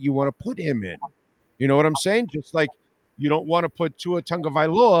system that you want to put him in. You know what I'm saying? Just like you don't want to put Tua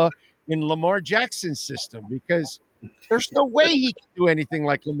Tagovailoa in Lamar Jackson's system, because there's no way he can do anything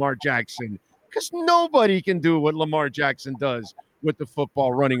like Lamar Jackson, because nobody can do what Lamar Jackson does with the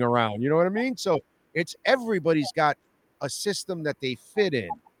football running around. You know what I mean? So everybody's got a system that they fit in.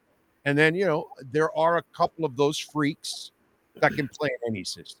 And then, there are a couple of those freaks that can play in any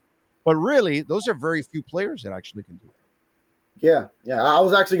system. But really, those are very few players that actually can do it. Yeah. I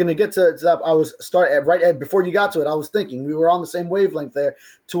was actually going to get to that. I was right before you got to it. I was thinking we were on the same wavelength there.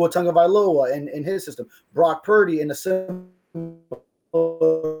 Tua Tagovailoa in his system, Brock Purdy in a similar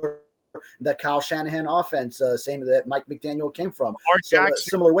that Kyle Shanahan offense, same that Mike McDaniel came from.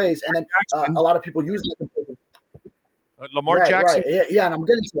 Similar ways, and then a lot of people use it. Lamar Jackson, yeah, and I'm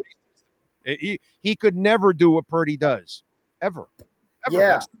getting to it. He could never do what Purdy does, ever.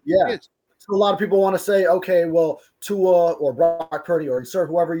 Yeah. So a lot of people want to say, okay, well, Tua or Brock Purdy or insert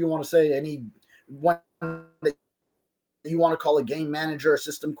whoever you want to say, any one that you want to call a game manager, a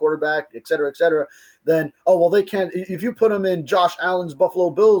system quarterback, et cetera, then, they can't. If you put them in Josh Allen's Buffalo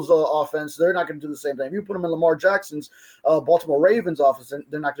Bills offense, they're not going to do the same thing. If you put them in Lamar Jackson's Baltimore Ravens offense,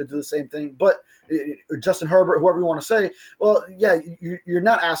 they're not going to do the same thing. But Justin Herbert, whoever you want to say, well, yeah, you're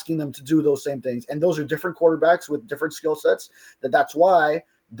not asking them to do those same things. And those are different quarterbacks with different skill sets. That's why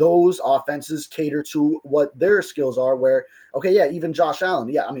those offenses cater to what their skills are, where, okay, yeah, even Josh Allen,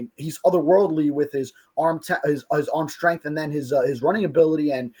 yeah, I mean, he's otherworldly with his his arm strength and then his running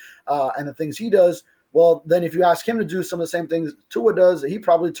ability and the things he does. Well, then if you ask him to do some of the same things Tua does, he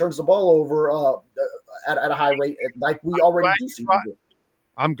probably turns the ball over at a high rate, like we already do see.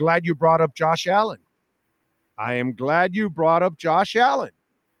 I'm glad you brought up Josh Allen. I am glad you brought up Josh Allen,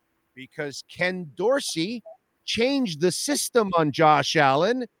 because Ken Dorsey changed the system on Josh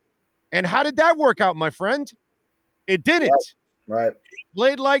Allen. And how did that work out, my friend? It didn't. Right. He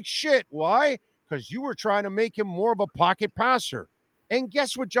played like shit. Why? Because you were trying to make him more of a pocket passer. And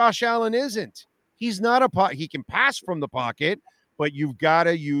guess what Josh Allen isn't? He's not he can pass from the pocket, but you've got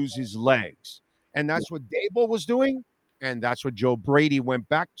to use his legs. And that's what Dable was doing. And that's what Joe Brady went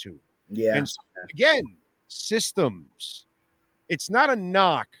back to. Yeah. And so, again, systems. It's not a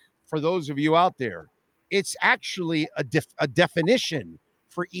knock for those of you out there. It's actually a definition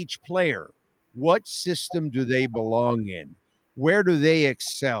for each player. What system do they belong in? Where do they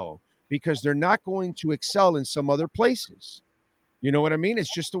excel? Because they're not going to excel in some other places. You know what I mean?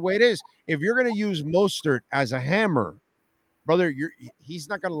 It's just the way it is. If you're going to use Mostert as a hammer, brother, he's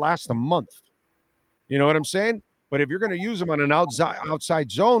not going to last a month. You know what I'm saying? But if you're going to use him on an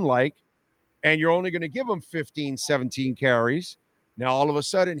outside zone, like, and you're only going to give him 15, 17 carries. Now, all of a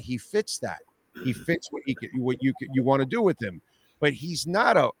sudden, he fits that. He fits what you want to do with him. But he's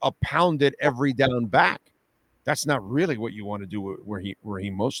not a pounded every down back. That's not really what you want to do where he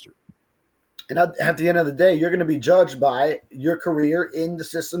Mostert. And at the end of the day, you're going to be judged by your career in the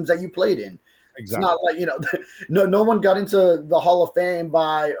systems that you played in. Exactly. It's not like, no one got into the Hall of Fame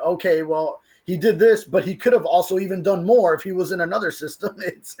by, okay, well, he did this, but he could have also even done more if he was in another system.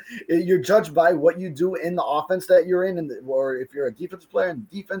 You're judged by what you do in the offense that you're in, or if you're a defensive player in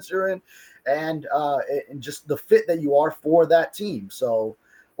the defense you're in, and just the fit that you are for that team. So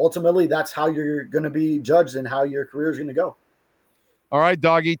ultimately, that's how you're going to be judged and how your career is going to go. All right,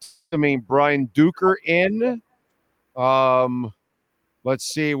 Doggy. Brian Duker in.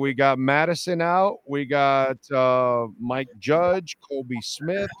 Let's see. We got Madison out. We got Mike Judge, Colby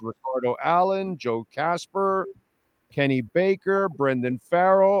Smith, Ricardo Allen, Joe Casper, Kenny Baker, Brendan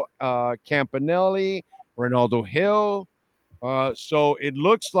Farrell, Campanelli, Ronaldo Hill. So it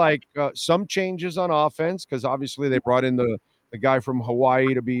looks like some changes on offense because obviously they brought in the guy from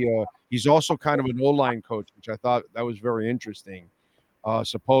Hawaii to be he's also kind of an O-line coach, which I thought that was very interesting,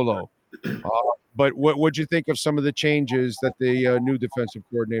 Sapolo. But what'd you think of some of the changes that the new defensive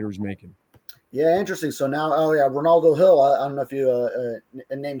coordinator is making? Yeah, interesting. So now, Ronaldo Hill. I don't know if you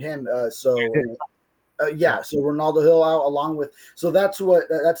named him. So Ronaldo Hill out along with. So that's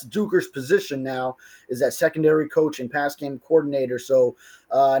Duker's position now, is that secondary coach and pass game coordinator. So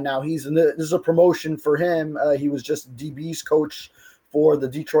now this is a promotion for him. He was just DB's coach for the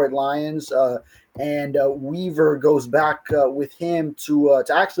Detroit Lions. And Weaver goes back with him to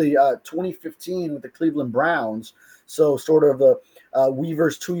actually 2015 with the Cleveland Browns. So sort of the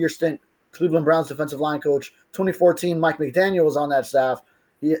Weaver's 2-year stint, Cleveland Browns defensive line coach. 2014, Mike McDaniel was on that staff.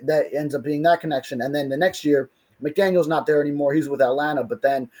 That ends up being that connection. And then the next year, McDaniel's not there anymore. He's with Atlanta. But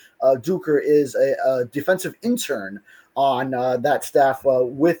then Duker is a defensive intern on that staff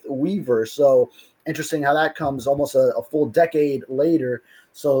with Weaver. So interesting how that comes almost a full decade later.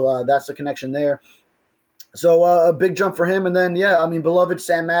 So that's the connection there. So a big jump for him. And then, beloved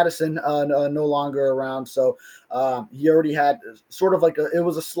Sam Madison no longer around. So he already had sort of it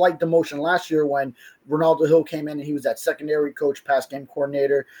was a slight demotion last year when Ronaldo Hill came in and he was that secondary coach, pass game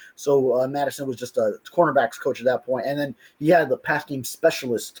coordinator. So Madison was just a cornerbacks coach at that point. And then he had the pass game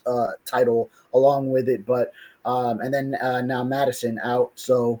specialist title along with it. But and then now Madison out.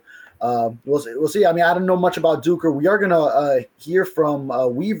 So we'll see. I mean, I don't know much about Duker. We are going to hear from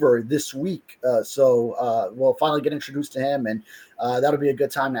Weaver this week. So we'll finally get introduced to him, and that'll be a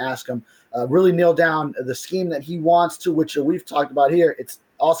good time to ask him. Really nail down the scheme that he wants to, which we've talked about here. It's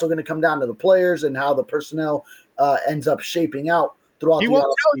also going to come down to the players and how the personnel ends up shaping out throughout he the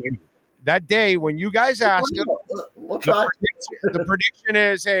won't tell you that day when you guys ask him. The prediction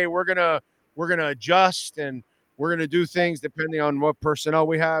is, hey, we're gonna adjust and we're going to do things depending on what personnel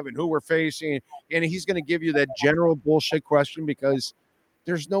we have and who we're facing. And he's going to give you that general bullshit question because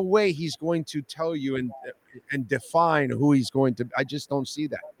there's no way he's going to tell you and define who he's going to. I just don't see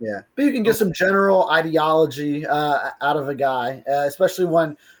that. Yeah. But you can get some general ideology out of a guy, especially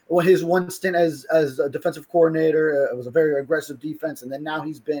when his one stint as a defensive coordinator, it was a very aggressive defense. And then now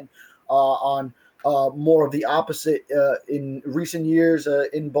he's been on more of the opposite in recent years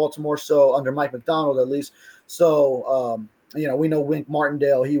in Baltimore. So under Mike Macdonald, at least. So, we know Wink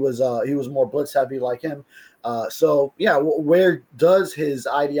Martindale, he was more blitz heavy like him. Where does his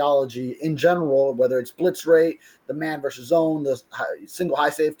ideology in general, whether it's blitz rate, the man versus zone, the single high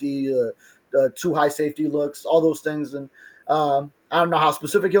safety, the 2 high safety looks, all those things. And I don't know how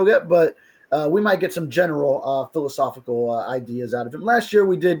specific he'll get, but we might get some general philosophical ideas out of him. Last year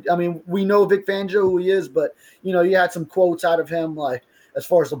we did. I mean, we know Vic Fangio who he is, but you had some quotes out of him, like as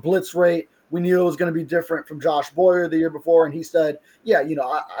far as the blitz rate. We knew it was going to be different from Josh Boyer the year before, and he said,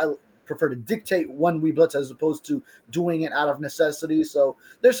 I prefer to dictate when we blitz as opposed to doing it out of necessity. So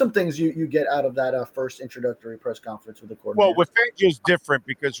there's some things you get out of that first introductory press conference with the coordinator. Well, with Fangio is different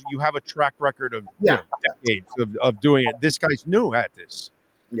because you have a track record of decades of doing it. This guy's new at this.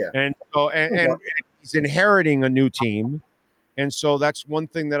 Yeah. And so and he's inheriting a new team. And so that's one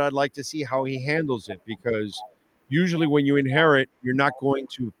thing that I'd like to see how he handles it, because usually when you inherit, you're not going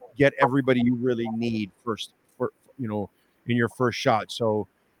to get everybody you really need first in your first shot. So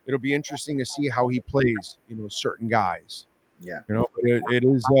it'll be interesting to see how he plays, certain guys. Yeah. But it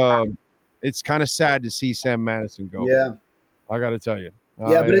is it's kind of sad to see Sam Madison go. Yeah. I got to tell you.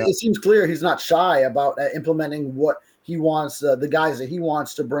 But it seems clear he's not shy about implementing what he wants, the guys that he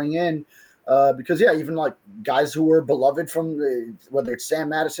wants to bring in because even like guys who were beloved from whether it's Sam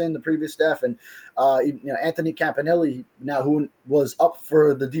Madison, the previous staff, and Anthony Campanelli, now who was up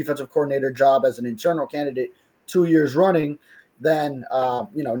for the defensive coordinator job as an internal candidate 2 years running, then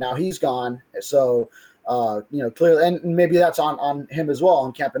now he's gone. So clearly, and maybe that's on him as well,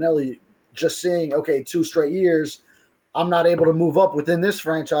 on Campanelli, just seeing, okay, 2 straight years, I'm not able to move up within this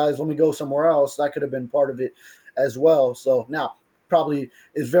franchise. Let me go somewhere else. That could have been part of it as well. So now probably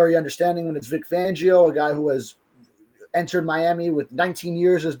is very understanding when it's Vic Fangio, a guy who has entered Miami with 19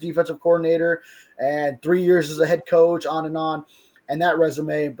 years as defensive coordinator and 3 years as a head coach, on, and that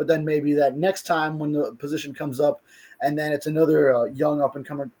resume. But then maybe that next time when the position comes up and then it's another young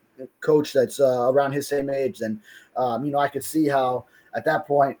up-and-coming coach that's around his same age, then, I could see how at that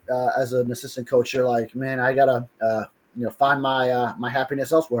point as an assistant coach, you're like, man, I got to find my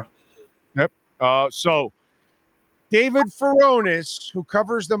happiness elsewhere. Yep. So David Furones, who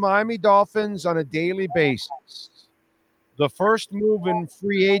covers the Miami Dolphins on a daily basis, the first move in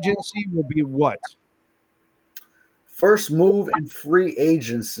free agency will be what? First move in free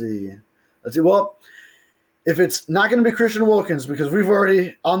agency. Let's see. Well, if it's not going to be Christian Wilkins, because we've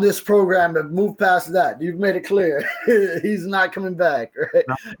already on this program have moved past that. You've made it clear he's not coming back, right?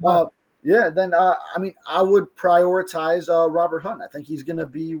 Then I would prioritize Robert Hunt. I think he's going to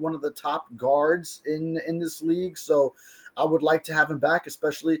be one of the top guards in this league. So I would like to have him back,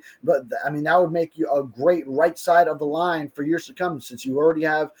 especially. But that would make you a great right side of the line for years to come, since you already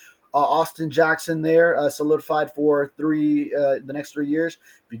have Austin Jackson there solidified for the next 3 years.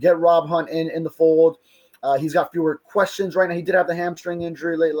 If you get Rob Hunt in the fold, he's got fewer questions right now. He did have the hamstring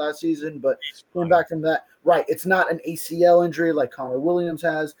injury late last season, but coming back from that, right, it's not an ACL injury like Connor Williams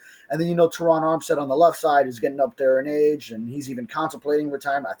has. And then, Teron Armstead on the left side is getting up there in age, and he's even contemplating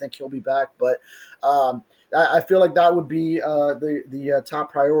retirement. I think he'll be back. But I feel like that would be the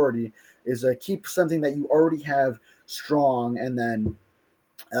top priority, is keep something that you already have strong, and then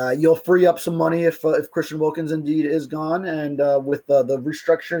you'll free up some money if Christian Wilkins indeed is gone, and with the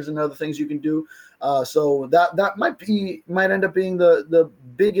restructures and other things you can do. So that might end up being the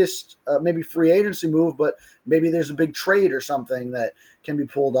biggest maybe free agency move, but maybe there's a big trade or something that can be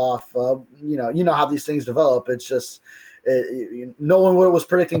pulled off. You know how these things develop. It's just no one was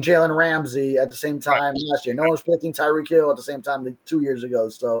predicting Jalen Ramsey at the same time last year. No one was predicting Tyreek Hill at the same time 2 years ago.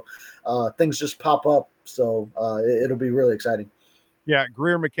 So things just pop up. So it'll be really exciting. Yeah,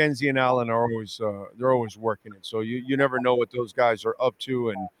 Greer, McKenzie, and Allen are always they're always working it. So you never know what those guys are up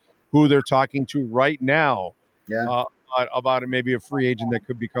to and who they're talking to right now. Yeah. About maybe a free agent that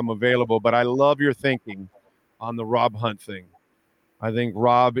could become available. But I love your thinking on the Rob Hunt thing. I think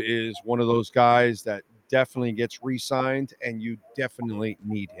Rob is one of those guys that definitely gets re-signed, and you definitely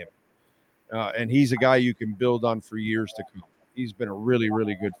need him. And he's a guy you can build on for years to come. He's been a really,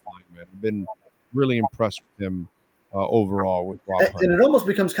 really good find, man. I've been really impressed with him overall with Rob Hunt. And it almost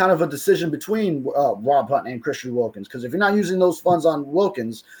becomes kind of a decision between Rob Hunt and Christian Wilkins, because if you're not using those funds on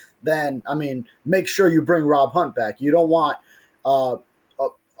Wilkins, then, make sure you bring Rob Hunt back. You don't want a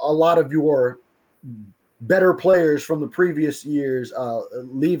lot of your better players from the previous years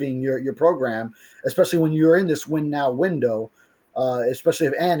leaving your program, especially when you're in this win now window, especially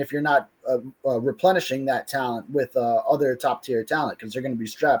if you're not replenishing that talent with other top tier talent, because they're going to be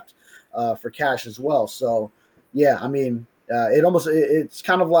strapped for cash as well. So yeah, it's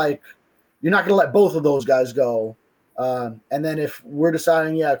kind of like you're not going to let both of those guys go. And then if we're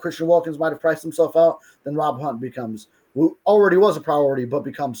deciding, Christian Wilkins might have priced himself out, then Rob Hunt becomes, who already was a priority, but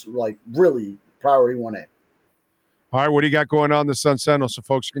becomes like really priority 1A. All right, what do you got going on in the Sun Sentinel so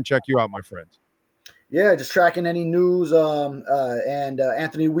folks can check you out, my friend? Yeah, just tracking any news. And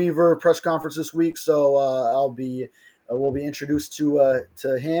Anthony Weaver press conference this week, so we'll be introduced to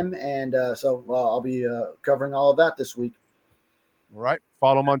him, and so I'll be covering all of that this week. All right,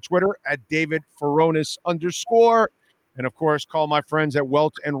 follow him on Twitter at David Furones _. And, of course, call my friends at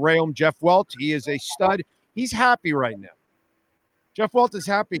Welt and Rayom, Jeff Welt. He is a stud. He's happy right now. Jeff Welt is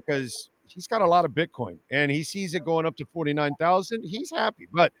happy because he's got a lot of Bitcoin, and he sees it going up to 49,000. He's happy.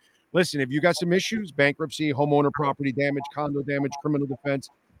 But, listen, if you got some issues, bankruptcy, homeowner property damage, condo damage, criminal defense,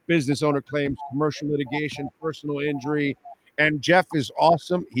 business owner claims, commercial litigation, personal injury, and Jeff is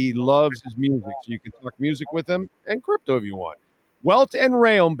awesome. He loves his music, so you can talk music with him and crypto if you want. Welt and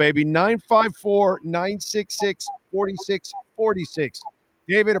Rayom, baby, 954-966-4646.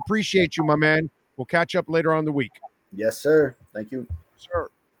 David, appreciate you, my man. We'll catch up later on the week. Yes, sir. Thank you. Sir,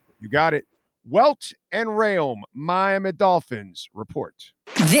 you got it. Welt and Rayom, Miami Dolphins report.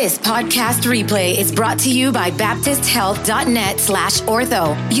 This podcast replay is brought to you by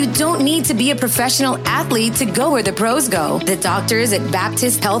BaptistHealth.net/ortho. You don't need to be a professional athlete to go where the pros go. The doctors at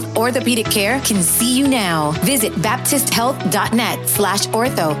Baptist Health Orthopedic Care can see you now. Visit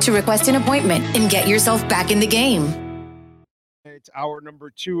BaptistHealth.net/ortho to request an appointment and get yourself back in the game. It's hour number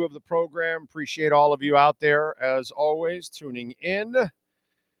 2 of the program. Appreciate all of you out there, as always, tuning in.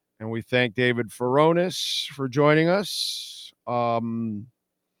 And we thank David Furones for joining us. Don't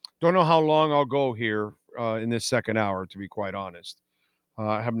know how long I'll go here in this second hour, to be quite honest.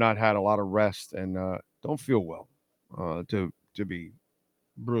 I have not had a lot of rest and don't feel well, to be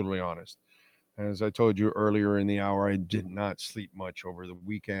brutally honest. As I told you earlier in the hour, I did not sleep much over the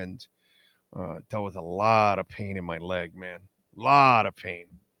weekend. Dealt with a lot of pain in my leg, man. A lot of pain.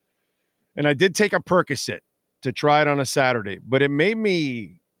 And I did take a Percocet to try it on a Saturday, but it made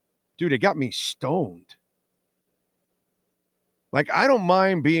me... Dude, it got me stoned. Like, I don't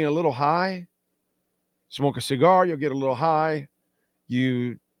mind being a little high. Smoke a cigar, you'll get a little high.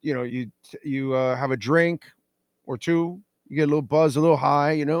 You have a drink or two, you get a little buzz, a little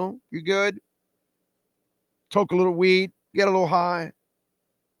high, you're good. Toke a little weed, get a little high.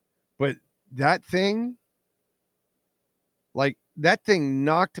 But that thing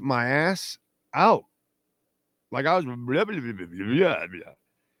knocked my ass out. Like I was blah, blah, blah, blah, blah, blah.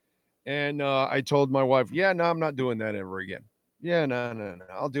 And I told my wife, no, I'm not doing that ever again. No.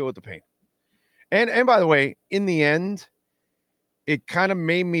 I'll deal with the pain. And by the way, in the end, it kind of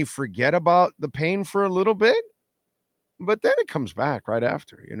made me forget about the pain for a little bit, but then it comes back right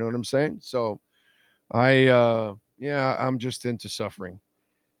after. You know what I'm saying? So I'm just into suffering.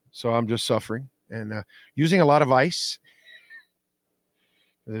 So I'm just suffering and using a lot of ice.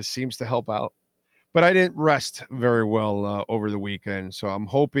 This seems to help out. But I didn't rest very well over the weekend, so I'm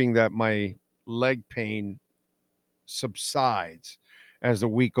hoping that my leg pain subsides as the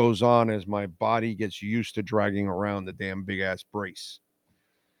week goes on, as my body gets used to dragging around the damn big-ass brace.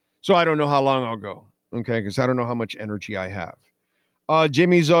 So I don't know how long I'll go, okay, because I don't know how much energy I have.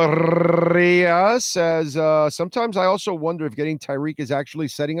 Jimmy Zorria says, sometimes I also wonder if getting Tyreek is actually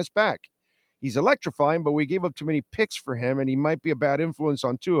setting us back. He's electrifying, but we gave up too many picks for him, and he might be a bad influence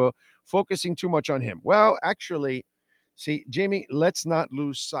on Tua, focusing too much on him. Well, actually, see, Jamie, let's not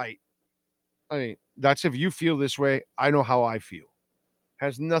lose sight. I mean, that's if you feel this way. I know how I feel.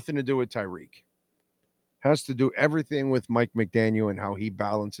 Has nothing to do with Tyreek. Has to do everything with Mike McDaniel and how he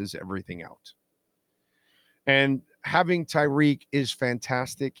balances everything out. And having Tyreek is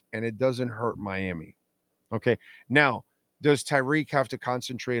fantastic, and it doesn't hurt Miami. Okay, now, does Tyreek have to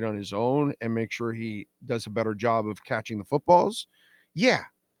concentrate on his own and make sure he does a better job of catching the footballs? Yeah,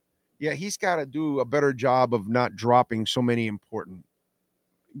 he's got to do a better job of not dropping so many important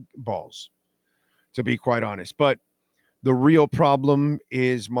balls, to be quite honest. But the real problem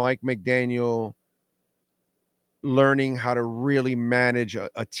is Mike McDaniel learning how to really manage a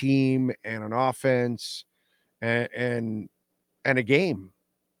team and an offense and a game.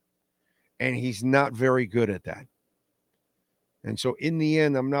 And he's not very good at that. And so in the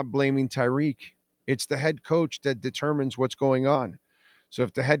end, I'm not blaming Tyreek. It's the head coach that determines what's going on. So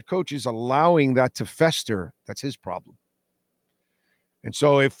if the head coach is allowing that to fester, that's his problem. And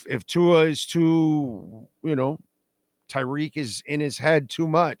so if Tua is too, Tyreek is in his head too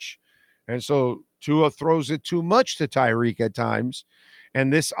much. And so Tua throws it too much to Tyreek at times.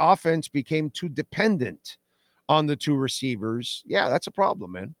 And this offense became too dependent on the two receivers. Yeah, that's a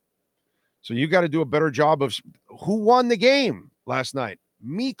problem, man. So you got to do a better job of who won the game last night.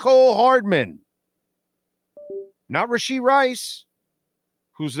 Mecole Hardman. Not Rashee Rice,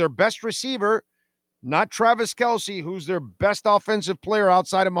 who's their best receiver. Not Travis Kelce, who's their best offensive player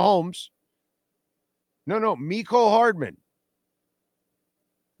outside of Mahomes. No, Mecole Hardman.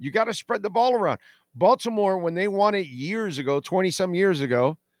 You got to spread the ball around. Baltimore, when they won it years ago, 20-some years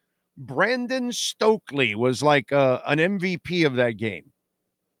ago, Brandon Stokely was like an MVP of that game.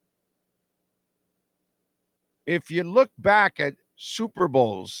 If you look back at Super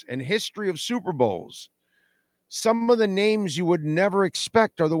Bowls and history of Super Bowls, some of the names you would never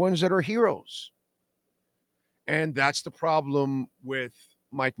expect are the ones that are heroes. And that's the problem with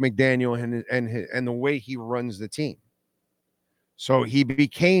Mike McDaniel and the way he runs the team. So he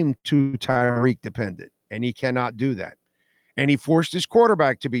became too Tyreek dependent, and he cannot do that. And he forced his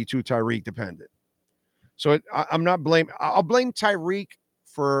quarterback to be too Tyreek dependent. So I'm not blaming. I'll blame Tyreek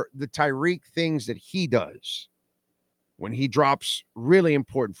for the Tyreek things that he does when he drops really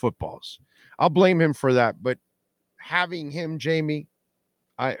important footballs. I'll blame him for that. But having him, Jamie,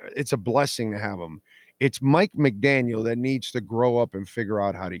 it's a blessing to have him. It's Mike McDaniel that needs to grow up and figure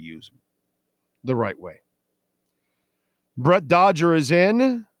out how to use him. the right way. Brett Dodger is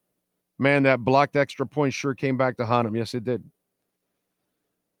in. Man, that blocked extra point sure came back to haunt him. Yes, it did.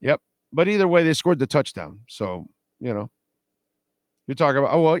 Yep. But either way, they scored the touchdown. So, you're talking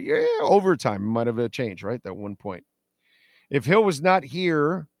about, overtime might have changed, right? That 1 point. If Hill was not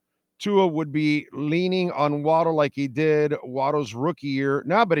here, Tua would be leaning on Waddle like he did Waddle's rookie year.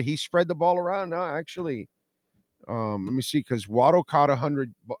 No, but he spread the ball around. No, actually, let me see, because Waddle caught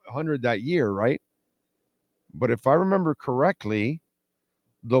 100 that year, right? But if I remember correctly,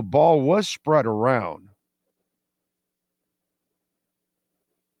 the ball was spread around.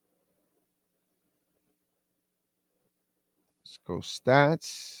 Let's go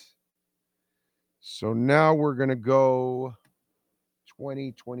stats. So now we're going to go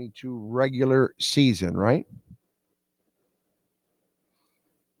 2022 regular season, right?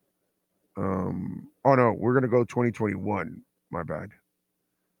 Oh no, we're going to go 2021. My bad.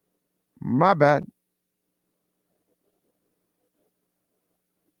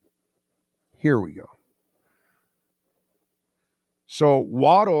 Here we go. So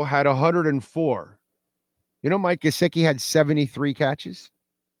Waddle had 104. Mike Gesicki had 73 catches.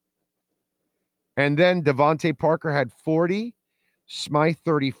 And then Devontae Parker had 40. Smythe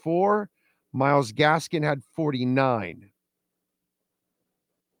 34. Myles Gaskin had 49.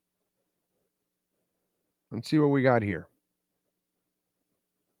 Let's see what we got here.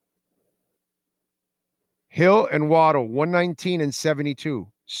 Hill and Waddle, 119 and 72.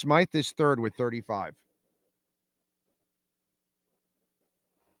 Smythe is third with 35.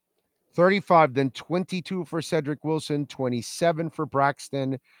 35, then 22 for Cedric Wilson, 27 for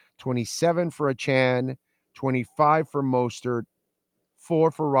Braxton, 27 for Achane, 25 for Mostert,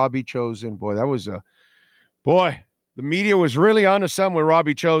 4 for Robbie Chosen. Boy, the media was really on to some with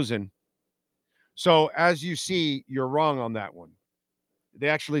Robbie Chosen. So as you see, you're wrong on that one. They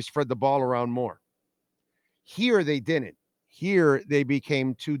actually spread the ball around more. Here, they didn't. Here, they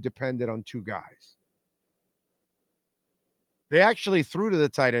became too dependent on two guys. They actually threw to the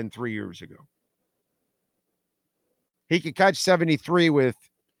tight end 3 years ago. He could catch 73 with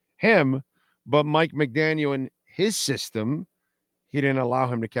him, but Mike McDaniel in his system, he didn't allow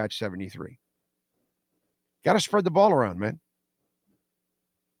him to catch 73. Got to spread the ball around, man.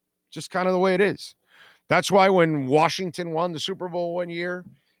 Just kind of the way it is. That's why when Washington won the Super Bowl one year,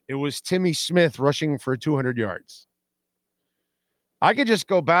 it was Timmy Smith rushing for 200 yards. I could just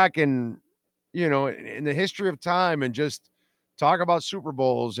go back and, in the history of time and just talk about Super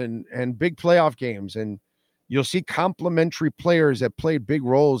Bowls and big playoff games, and you'll see complementary players that played big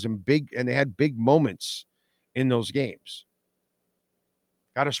roles and they had big moments in those games.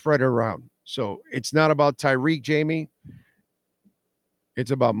 Got to spread it around. So it's not about Tyreek, Jamie.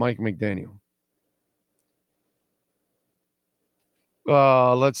 It's about Mike McDaniel.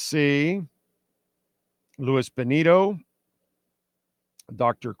 Let's see. Luis Benito.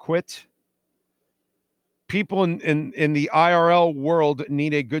 Dr. Quit. People in the IRL world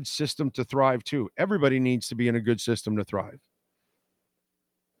need a good system to thrive too. Everybody needs to be in a good system to thrive.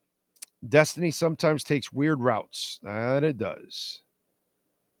 Destiny sometimes takes weird routes. That it does.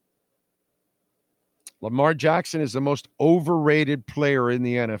 Lamar Jackson is the most overrated player in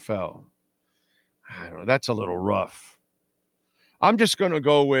the NFL. I don't know. That's a little rough. I'm just going to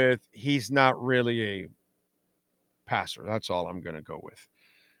go with he's not really a passer. That's all I'm going to go with.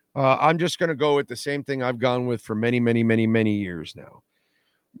 I'm just going to go with the same thing I've gone with for many, many, many, many years now.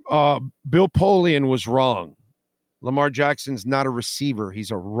 Bill Polian was wrong. Lamar Jackson's not a receiver.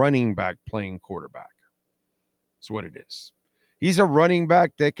 He's a running back playing quarterback. That's what it is. He's a running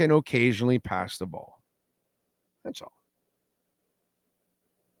back that can occasionally pass the ball. That's all.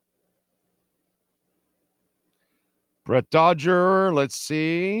 Brett Dodger. Let's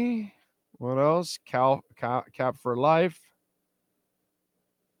see. What else? Cap for life.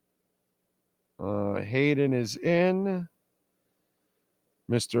 Hayden is in.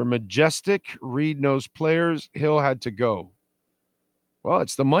 Mr. Majestic. Reed knows players. Hill had to go. Well,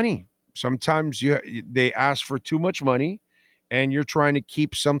 it's the money. Sometimes they ask for too much money, and you're trying to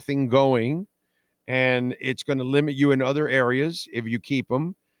keep something going, and it's going to limit you in other areas if you keep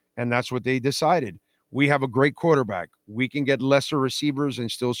them, and that's what they decided. We have a great quarterback. We can get lesser receivers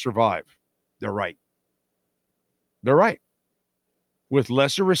and still survive. They're right. They're right. With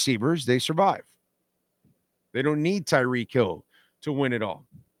lesser receivers, they survive. They don't need Tyreek Hill to win it all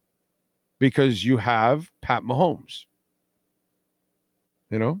because you have Pat Mahomes.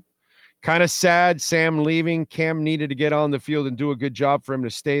 Kind of sad Sam leaving. Cam needed to get on the field and do a good job for him to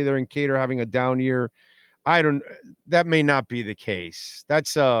stay there, and Cater having a down year. That may not be the case.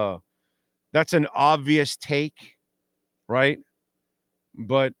 That's an obvious take, right?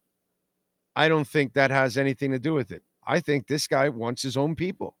 But I don't think that has anything to do with it. I think this guy wants his own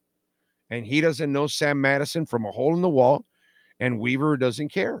people. And he doesn't know Sam Madison from a hole in the wall, and Weaver doesn't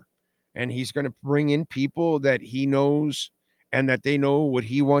care. And he's going to bring in people that he knows and that they know what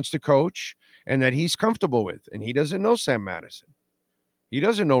he wants to coach and that he's comfortable with. And he doesn't know Sam Madison. He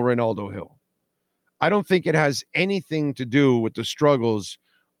doesn't know Ronaldo Hill. I don't think it has anything to do with the struggles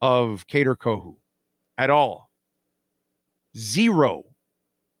of Kader Kohou at all. Zero.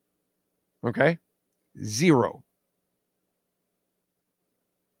 Okay? Zero.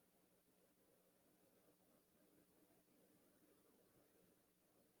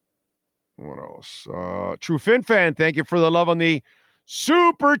 What else? True Fin fan, thank you for the love on the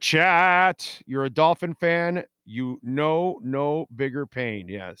super chat. You're a Dolphin fan. You know no bigger pain.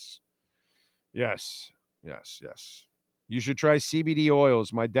 Yes. Yes. Yes. Yes. You should try CBD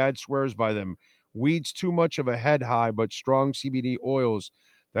oils. My dad swears by them. Weed's too much of a head high, but strong CBD oils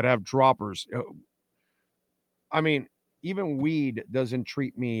that have droppers. I mean, even weed doesn't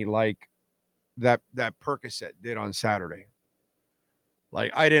treat me like that Percocet did on Saturday.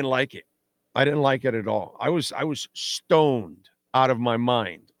 Like, I didn't like it. I didn't like it at all. I was stoned out of my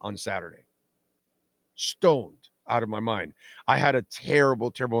mind on Saturday. Stoned out of my mind. I had a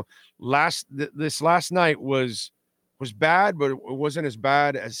terrible this last night was bad, but it wasn't as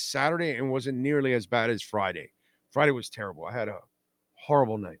bad as Saturday and wasn't nearly as bad as Friday. Friday was terrible. I had a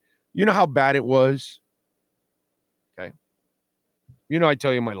horrible night. You know how bad it was? Okay. You know, I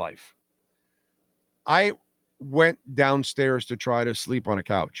tell you my life. I went downstairs to try to sleep on a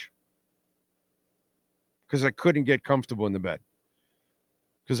couch because I couldn't get comfortable in the bed.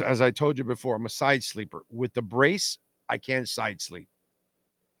 Because as I told you before, I'm a side sleeper. With the brace, I can't side sleep.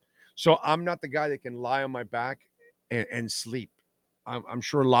 So I'm not the guy that can lie on my back and sleep. I'm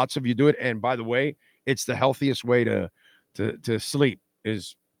sure lots of you do it. And by the way, it's the healthiest way to sleep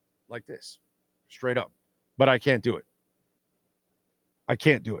is like this, straight up. But I can't do it. I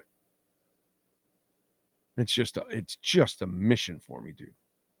can't do it. It's just a mission for me, dude.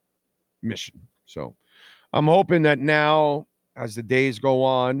 Mission. So I'm hoping that now, as the days go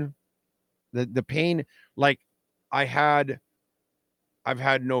on, the pain, like I've had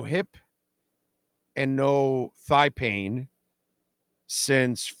no hip and no thigh pain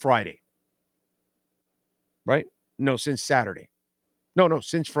since Friday. Right? No, since Saturday. No,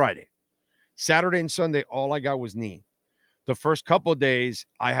 since Friday. Saturday and Sunday, all I got was knee. The first couple of days,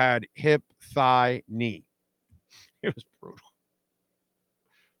 I had hip, thigh, knee. It was brutal.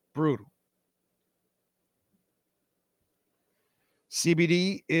 Brutal.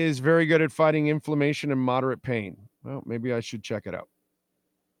 CBD is very good at fighting inflammation and moderate pain. Well, maybe I should check it out.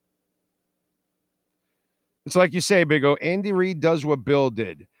 It's like you say, Big O, Andy Reid does what Bill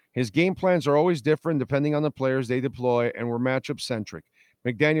did. His game plans are always different depending on the players they deploy, and we're matchup centric.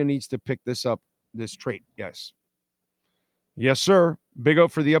 McDaniel needs to pick this trait. Yes. Yes, sir. Big O,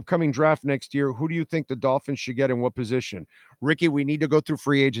 for the upcoming draft next year, who do you think the Dolphins should get in what position? Ricky, we need to go through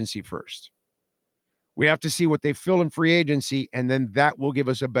free agency first. We have to see what they fill in free agency, and then that will give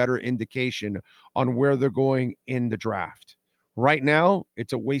us a better indication on where they're going in the draft. Right now,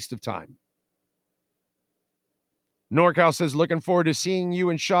 it's a waste of time. NorCal says, looking forward to seeing you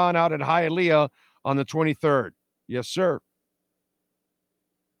and Sean out at Hialeah on the 23rd. Yes, sir.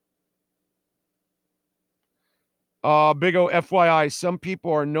 Big O, FYI, some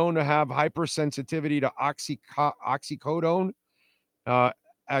people are known to have hypersensitivity to oxycodone,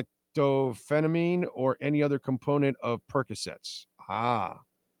 acetophenamine, or any other component of Percocets.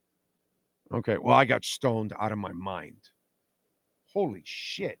 Okay. Well, I got stoned out of my mind. Holy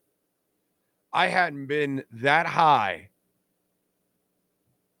shit. I hadn't been that high.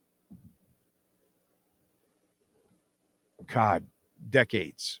 God,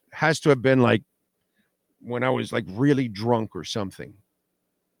 decades. Has to have been like when I was like really drunk or something.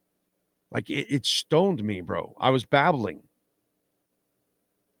 Like it stoned me, bro. I was babbling.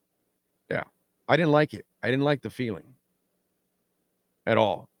 Yeah. I didn't like it. I didn't like the feeling at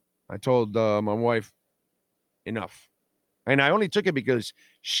all. I told my wife, enough. And I only took it because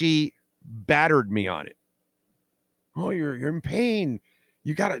she battered me on it. Oh, you're in pain.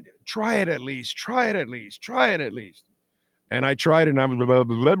 You got to try it at least. Try it at least. Try it at least. And I tried it, and I was no,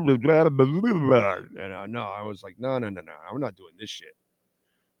 I was like, no, I'm not doing this shit.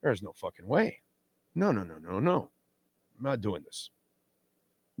 There's no fucking way. No. I'm not doing this.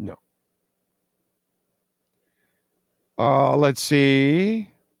 No. Let's see.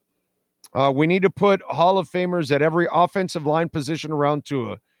 We need to put Hall of Famers at every offensive line position around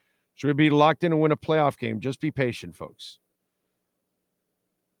Tua. Should we be locked in and win a playoff game? Just be patient, folks.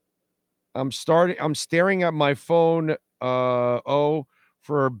 I'm staring at my phone,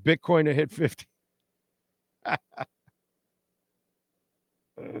 for Bitcoin to hit 50.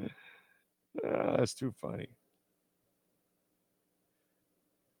 That's too funny.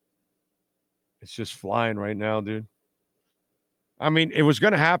 It's just flying right now, dude. I mean, it was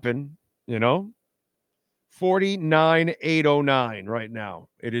going to happen, 49,809 right now.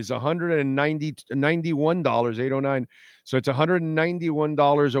 It is $91.809. So it's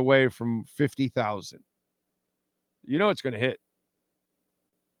 $191 away from 50,000. It's going to hit.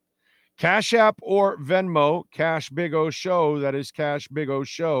 Cash App or Venmo, Cash Big O Show. That is Cash Big O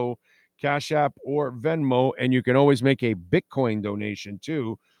Show. Cash App or Venmo. And you can always make a Bitcoin donation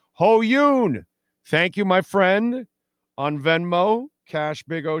too. Ho Yoon, thank you, my friend, on Venmo. Cash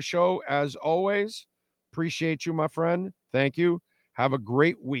Big O Show, as always. Appreciate you, my friend. Thank you. Have a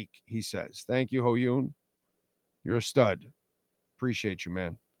great week, he says. Thank you, Ho Yoon. You're a stud. Appreciate you,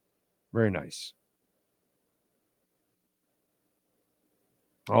 man. Very nice.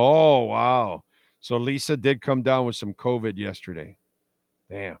 Oh, wow. So Lisa did come down with some COVID yesterday.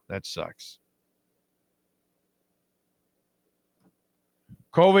 Damn, that sucks.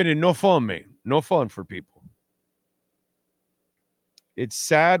 COVID is no fun, man. No fun for people. It's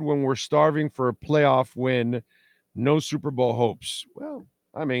sad when we're starving for a playoff win, no Super Bowl hopes. Well,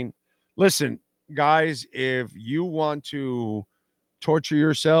 I mean, listen, guys, if you want to torture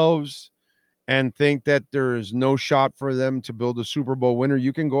yourselves and think that there is no shot for them to build a Super Bowl winner,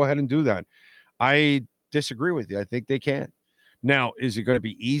 you can go ahead and do that. I disagree with you. I think they can. Now, is it going to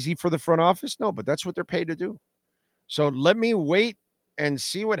be easy for the front office? No, but that's what they're paid to do. So let me wait and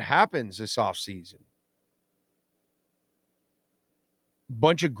see what happens this offseason.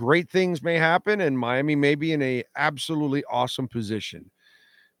 Bunch of great things may happen, and Miami may be in a absolutely awesome position.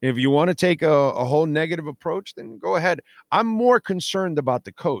 If you want to take a whole negative approach, then go ahead. I'm more concerned about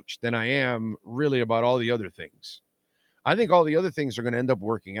the coach than I am really about all the other things. I think all the other things are going to end up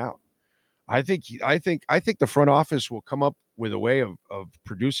working out. I think the front office will come up with a way of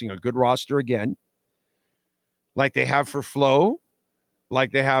producing a good roster again, like they have for Flo,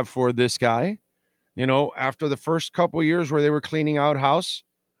 like they have for this guy. After the first couple of years where they were cleaning out house,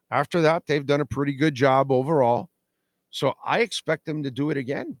 after that, they've done a pretty good job overall. So I expect them to do it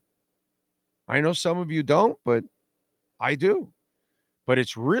again. I know some of you don't, but I do. But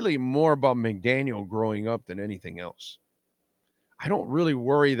it's really more about McDaniel growing up than anything else. I don't really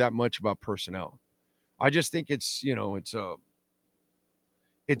worry that much about personnel. I just think it's a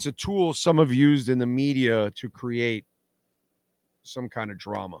tool some have used in the media to create some kind of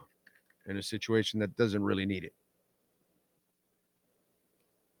drama in a situation that doesn't really need it.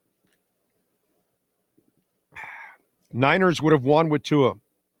 Niners would have won with Tua.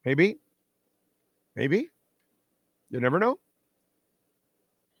 Maybe. You never know.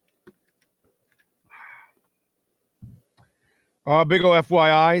 Big O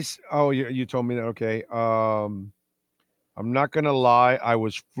FYIs. Oh, you told me that. Okay. I'm not going to lie. I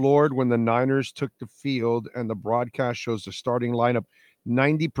was floored when the Niners took the field and the broadcast shows the starting lineup.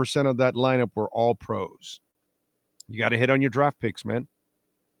 90% of that lineup were all pros. You got to hit on your draft picks, man.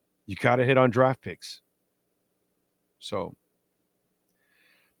 You got to hit on draft picks. So,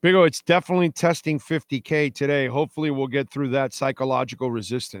 Big O, it's definitely testing 50K today. Hopefully we'll get through that psychological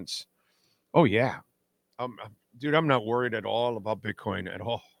resistance. Oh, yeah. Dude, I'm not worried at all about Bitcoin at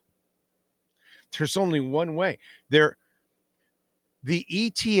all. There's only one way. The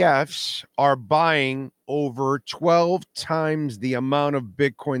ETFs are buying over 12 times the amount of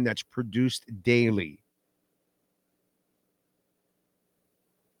Bitcoin that's produced daily.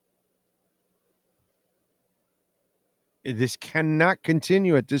 This cannot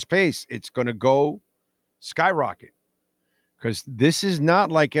continue at this pace. It's going to go skyrocket because this is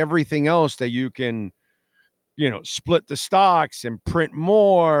not like everything else that you can, split the stocks and print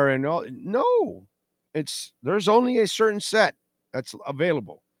more and all. No, there's only a certain set that's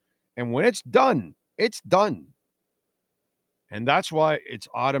available. And when it's done, it's done. And that's why it's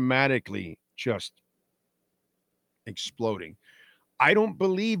automatically just exploding. I don't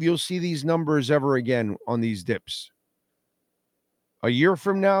believe you'll see these numbers ever again on these dips. A year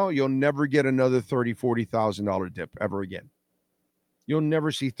from now, you'll never get another $30,000, $40,000 dip ever again. You'll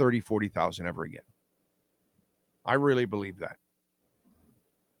never see $30,000, $40,000 ever again. I really believe that.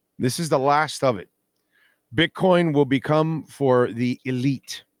 This is the last of it. Bitcoin will become for the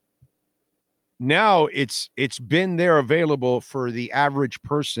elite. Now it's been there available for the average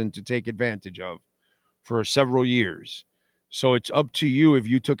person to take advantage of for several years. So it's up to you if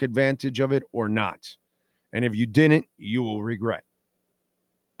you took advantage of it or not. And if you didn't, you will regret.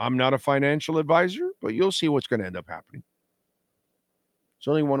 I'm not a financial advisor, but you'll see what's going to end up happening.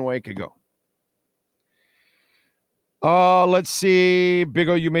 There's only one way it could go. Let's see. Big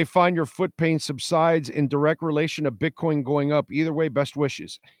O, you may find your foot pain subsides in direct relation to Bitcoin going up. Either way, best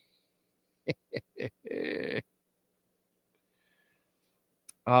wishes.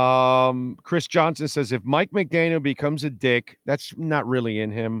 Chris Johnson says, if Mike McDaniel becomes a dick, that's not really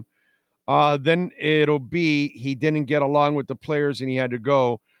in him. Then it'll be he didn't get along with the players and he had to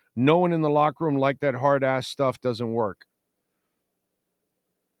go. No one in the locker room like that hard ass stuff doesn't work.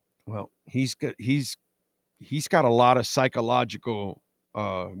 Well, he's got a lot of psychological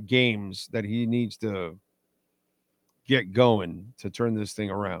games that he needs to get going to turn this thing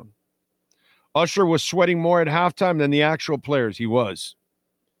around. Usher was sweating more at halftime than the actual players. He was.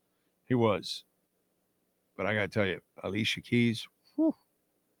 But I got to tell you, Alicia Keys. Whew.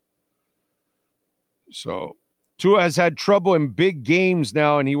 So Tua has had trouble in big games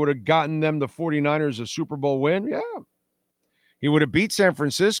now, and he would have gotten them, the 49ers, a Super Bowl win. Yeah. He would have beat San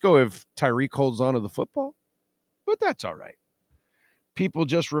Francisco if Tyreek holds on to the football. But that's all right. People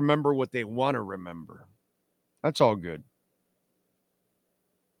just remember what they want to remember. That's all good.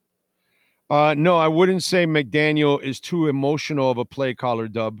 No, I wouldn't say McDaniel is too emotional of a play caller,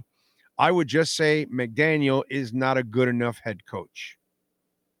 Dub. I would just say McDaniel is not a good enough head coach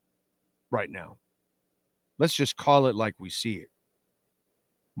right now. Let's just call it like we see it.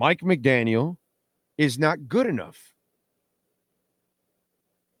 Mike McDaniel is not good enough.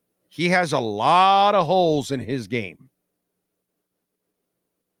 He has a lot of holes in his game.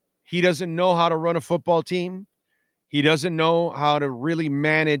 He doesn't know how to run a football team. He doesn't know how to really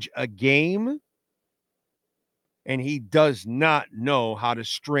manage a game. And he does not know how to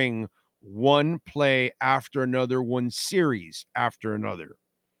string one play after another, one series after another.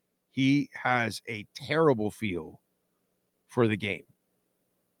 He has a terrible feel for the game.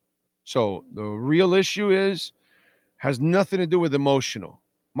 So the real issue has nothing to do with emotional.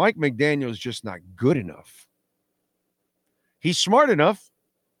 Mike McDaniel is just not good enough. He's smart enough.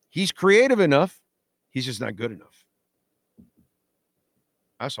 He's creative enough. He's just not good enough.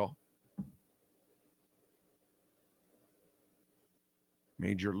 That's all.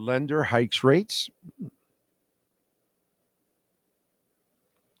 Major lender hikes rates.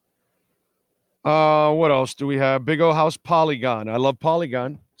 What else do we have? Big O House Polygon. I love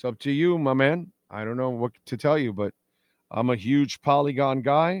Polygon. It's up to you, my man. I don't know what to tell you, but I'm a huge Polygon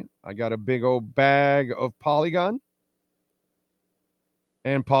guy. I got a big old bag of Polygon.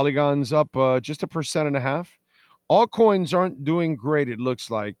 And Polygon's up just 1.5%. All coins aren't doing great, it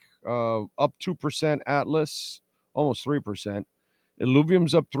looks like. Up 2%, Atlas, almost 3%.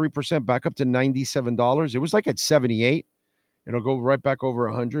 Illuvium's up 3%, back up to $97. It was like at 78. It'll go right back over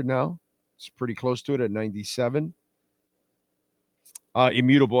 100 now. It's pretty close to it at 97.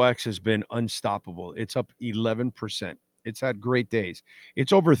 Immutable X has been unstoppable. It's up 11%. It's had great days.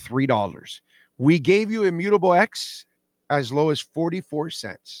 It's over $3. We gave you Immutable X as low as 44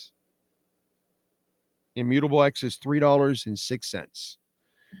 cents. Immutable X is $3.06.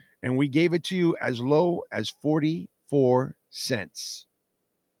 And we gave it to you as low as 44 cents.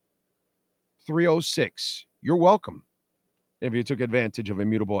 306. You're welcome if you took advantage of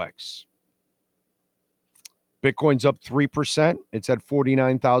Immutable X. Bitcoin's up 3%. It's at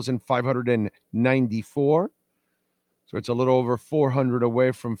 49,594. So it's a little over 400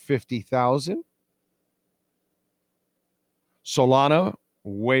 away from 50,000. Solana,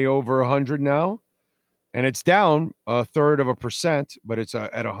 way over 100 now. And it's down 1/3%, but it's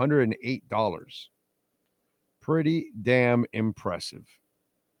at $108. Pretty damn impressive.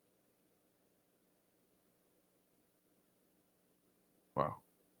 Wow.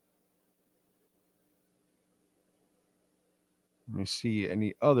 Let me see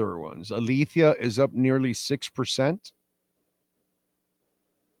any other ones. Alethea is up nearly 6%.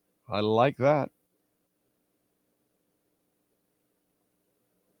 I like that.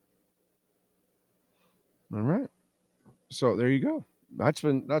 All right. So there you go. That's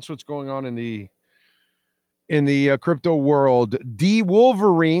what's going on in the crypto world. D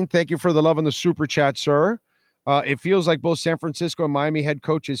Wolverine, thank you for the love on the super chat, sir. It feels like both San Francisco and Miami head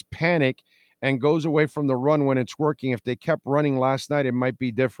coaches panic and goes away from the run when it's working. If they kept running last night, it might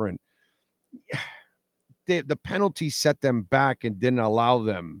be different. The penalty set them back and didn't allow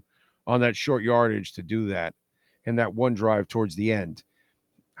them on that short yardage to do that in that one drive towards the end.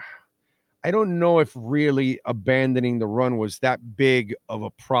 I don't know if really abandoning the run was that big of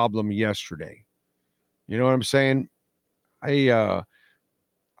a problem yesterday. You know what I'm saying? I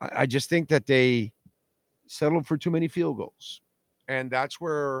just think that they settled for too many field goals. And that's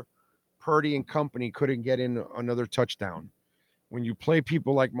where Purdy and company couldn't get in another touchdown. When you play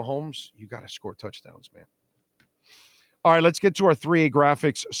people like Mahomes, you got to score touchdowns, man. All right, let's get to our 3A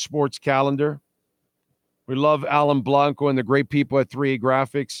Graphics sports calendar. We love Alan Blanco and the great people at 3A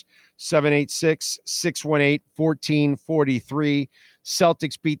Graphics. 786-618-1443.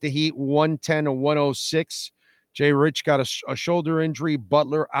 Celtics beat the Heat 110-106. Jay Rich got a shoulder injury.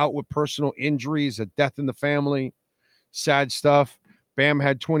 Butler out with personal injuries, a death in the family. Sad stuff. Bam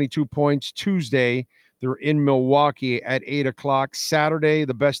had 22 points. Tuesday, they're in Milwaukee at 8 o'clock. Saturday,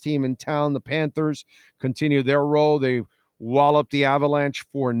 the best team in town, the Panthers, continue their roll. They wallop the Avalanche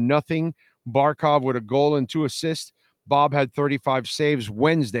for nothing. Barkov with a goal and 2 assists. Bob had 35 saves.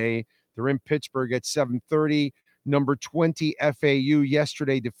 Wednesday, they're in Pittsburgh at 7:30. Number 20 FAU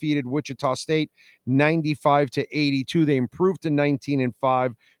yesterday defeated Wichita State 95-82. They improved to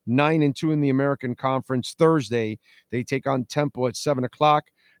 19-5, 9-2 in the American Conference. Thursday, they take on Temple at 7 o'clock.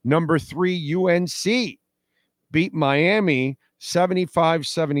 Number 3 UNC beat Miami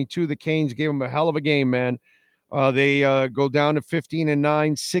 75-72. The Canes gave them a hell of a game, man. They go down to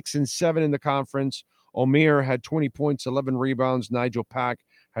 15-9, 6-7 in the conference. Omier had 20 points, 11 rebounds. Nigel Pack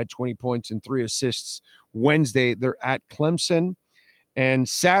had 20 points and 3 assists. Wednesday, they're at Clemson. And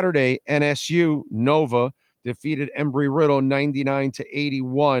Saturday, NSU, Nova, defeated Embry-Riddle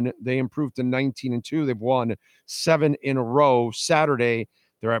 99-81. They improved to 19-2. They've won 7 in a row. Saturday,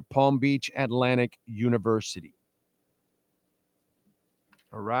 they're at Palm Beach Atlantic University.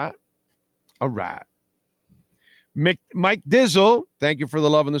 All right. Mike Dizzle, thank you for the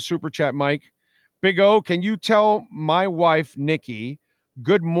love in the super chat, Mike. Big O, can you tell my wife, Nikki,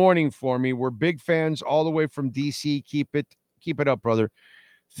 good morning for me? We're big fans all the way from DC. Keep it up, brother.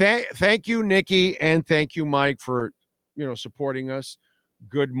 Thank you, Nikki, and thank you, Mike, for supporting us.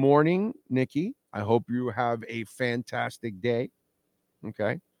 Good morning, Nikki. I hope you have a fantastic day.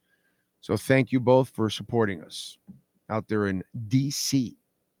 Okay. So thank you both for supporting us out there in DC.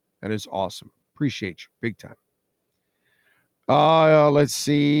 That is awesome. Appreciate you big time. Let's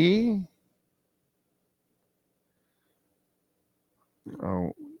see.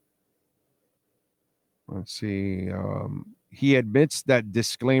 Let's see. He admits that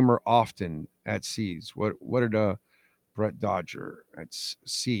disclaimer often at C's. What did Brett Dodger at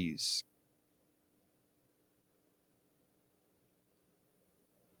C's?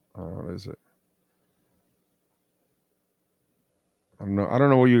 What is it? I don't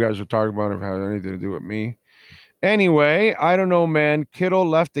know what you guys are talking about. If it has anything to do with me. Anyway, I don't know, man. Kittle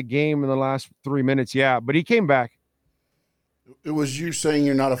left the game in the last 3 minutes. Yeah, but he came back. It was you saying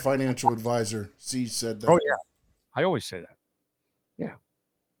you're not a financial advisor. C said that. Oh, yeah. I always say that. Yeah.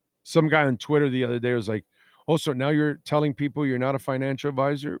 Some guy on Twitter the other day was like, oh, so now you're telling people you're not a financial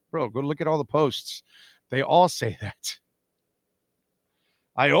advisor? Bro, go look at all the posts. They all say that.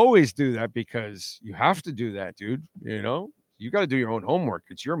 I always do that because you have to do that, dude. You got to do your own homework.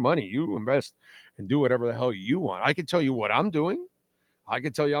 It's your money. You invest and do whatever the hell you want. I can tell you what I'm doing. I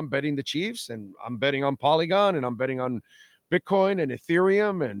can tell you I'm betting the Chiefs, and I'm betting on Polygon, and I'm betting on Bitcoin and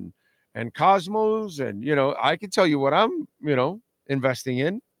Ethereum and Cosmos. And, I can tell you what I'm, investing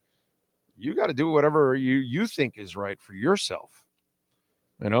in. You got to do whatever you think is right for yourself.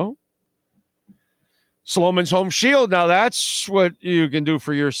 Sloman's Home Shield. Now that's what you can do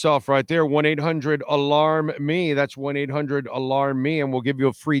for yourself right there. 1-800-ALARM-ME. That's 1-800-ALARM-ME, and we'll give you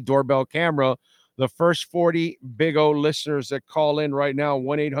a free doorbell camera. The first 40 Big O listeners that call in right now,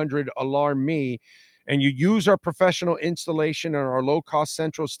 1-800-ALARM-ME, and you use our professional installation and our low-cost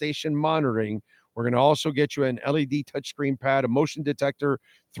central station monitoring, we're going to also get you an LED touchscreen pad, a motion detector,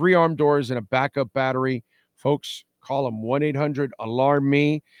 3 arm doors, and a backup battery. Folks, call them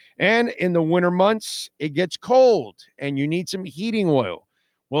 1-800-ALARM-ME. And in the winter months, it gets cold and you need some heating oil.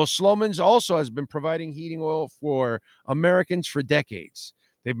 Well, Sloman's also has been providing heating oil for Americans for decades.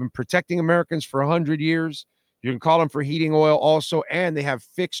 They've been protecting Americans for 100 years. You can call them for heating oil also, and they have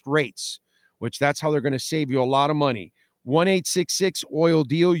fixed rates, which that's how they're going to save you a lot of money.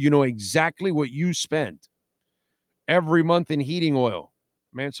 1-866-OIL-DEAL. You know exactly what you spend every month in heating oil.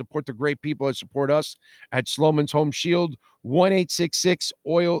 Man, support the great people that support us at Sloman's Home Shield.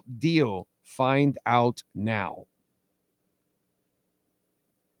 1-866-OIL-DEAL. Find out now.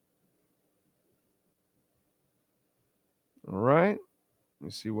 All right.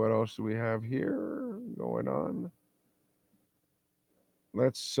 Let's see what else do we have here going on.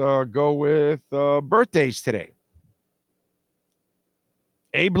 Let's go with birthdays today.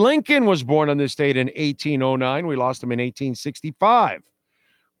 Abe Lincoln was born on this date in 1809. We lost him in 1865.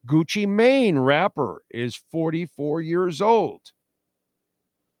 Gucci Mane, rapper, is 44 years old.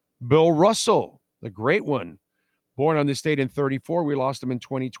 Bill Russell, the great one, born on this date in 34. We lost him in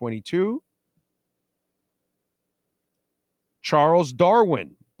 2022. Charles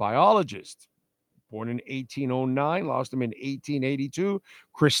Darwin, biologist, born in 1809, lost him in 1882.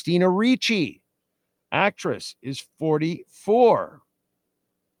 Christina Ricci, actress, is 44.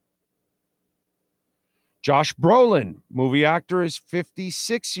 Josh Brolin, movie actor, is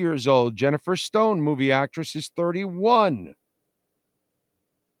 56 years old. Jennifer Stone, movie actress, is 31.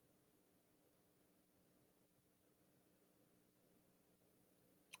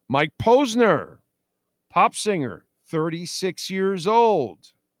 Mike Posner, pop singer, 36 years old.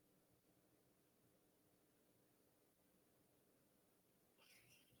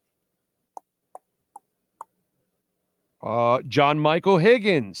 John Michael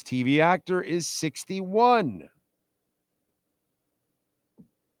Higgins, TV actor, is 61.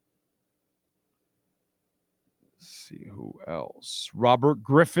 Let's see who else. Robert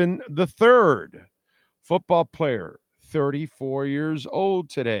Griffin III, football player, 34 years old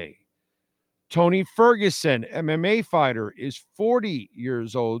today. Tony Ferguson, MMA fighter, is 40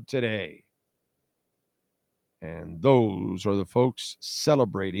 years old today. And those are the folks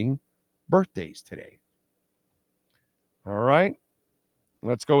celebrating birthdays today. All right.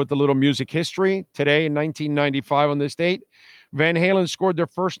 Let's go with the little music history. Today in 1995 on this date, Van Halen scored their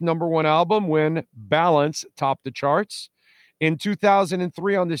first #1 album when Balance topped the charts. In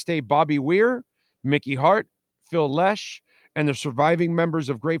 2003 on this date, Bobby Weir, Mickey Hart, Phil Lesh, and the surviving members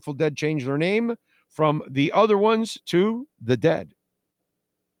of Grateful Dead changed their name from The Other Ones to The Dead.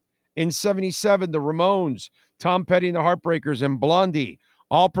 In 77, the Ramones, Tom Petty and the Heartbreakers, and Blondie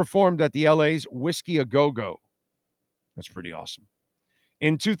all performed at the LA's Whiskey A Go-Go. That's pretty awesome.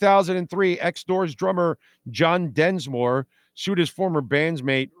 In 2003, X-Doors drummer John Densmore sued his former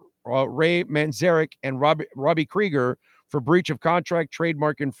bandsmate Ray Manzarek and Robbie Krieger for breach of contract,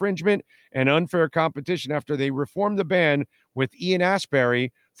 trademark infringement, and unfair competition after they reformed the band with Ian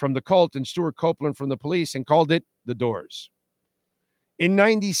Astbury from the Cult and Stuart Copeland from the Police and called it The Doors. In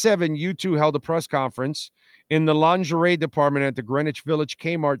 97, U2 held a press conference in the lingerie department at the Greenwich Village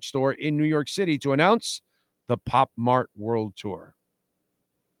Kmart store in New York City to announce the Pop Mart World Tour.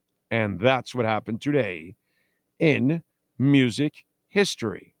 And that's what happened today in music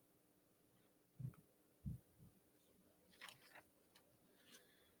history.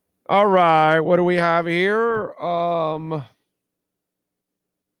 All right, what do we have here?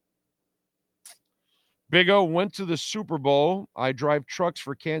 Big O went to the Super Bowl. I drive trucks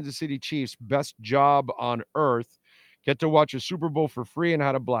for Kansas City Chiefs. Best job on earth. Get to watch a Super Bowl for free and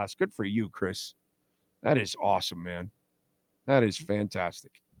had a blast. Good for you, Chris. That is awesome, man. That is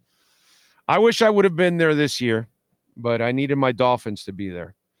fantastic. I wish I would have been there this year, but I needed my Dolphins to be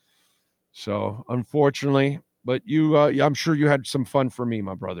there. So, unfortunately, but you, I'm sure you had some fun for me,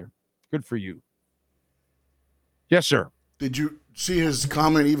 my brother. Good for you. Yes, sir. Did you see his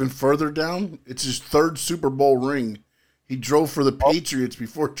comment even further down? It's his third Super Bowl ring. He drove for the Patriots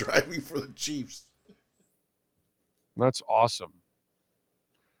before driving for the Chiefs. That's awesome.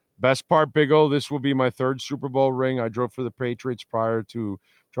 Best part, Big O, this will be my third Super Bowl ring. I drove for the Patriots prior to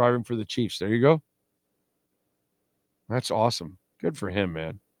driving for the Chiefs. There you go. That's awesome. Good for him,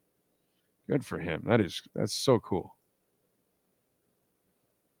 man. Good for him. That's so cool.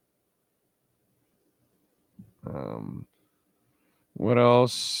 What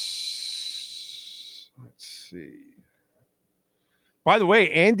else? Let's see. By the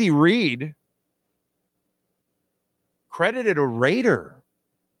way, Andy Reid credited a Raider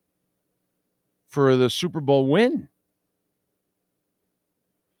for the Super Bowl win.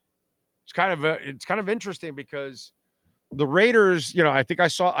 It's kind of interesting because the Raiders, I think I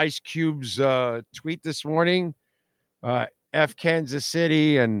saw Ice Cube's tweet this morning, F Kansas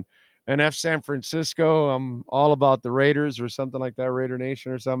City and F San Francisco. I'm all about the Raiders or something like that, Raider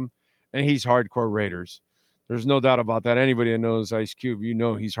Nation or something. And he's hardcore Raiders. There's no doubt about that. Anybody that knows Ice Cube,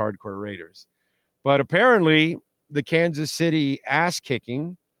 he's hardcore Raiders. But apparently the Kansas City ass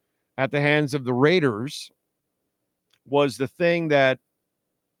kicking at the hands of the Raiders was the thing that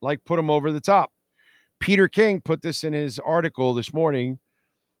put them over the top. Peter King put this in his article this morning.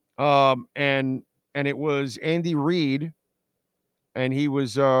 And it was Andy Reid, and he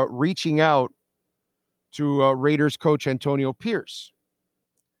was reaching out to Raiders coach Antonio Pierce.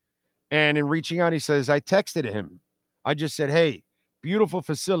 And in reaching out, he says, I texted him. I just said, hey, beautiful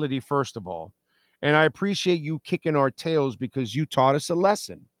facility, first of all. And I appreciate you kicking our tails because you taught us a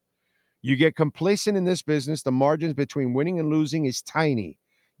lesson. You get complacent in this business. The margins between winning and losing is tiny.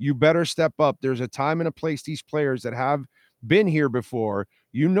 You better step up. There's a time and a place. These players that have been here before,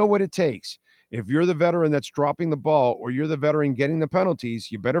 you know what it takes. If you're the veteran that's dropping the ball or you're the veteran getting the penalties,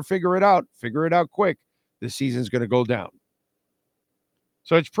 you better figure it out. Figure it out quick. This season's going to go down.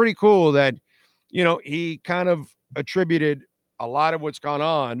 So it's pretty cool that, he kind of attributed a lot of what's gone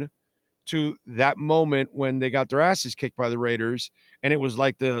on to that moment when they got their asses kicked by the Raiders, and it was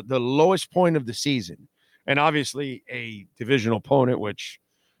like the lowest point of the season. And obviously a divisional opponent, which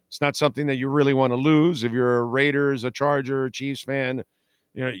it's not something that you really want to lose. If you're a Raiders, a Charger, Chiefs fan,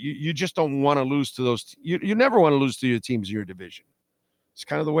 you just don't want to lose to those. You never want to lose to your teams in your division. It's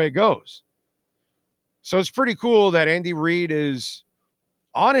kind of the way it goes. So it's pretty cool that Andy Reid is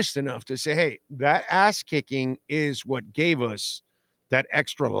honest enough to say, hey, that ass kicking is what gave us that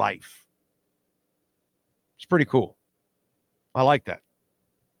extra life. It's pretty cool. I like that.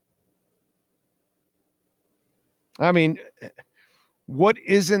 I mean, what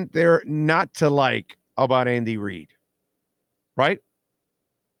isn't there not to like about Andy Reid? Right?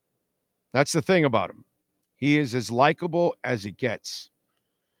 That's the thing about him. He is as likable as it gets.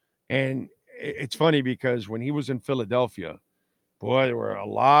 And it's funny because when he was in Philadelphia, boy, there were a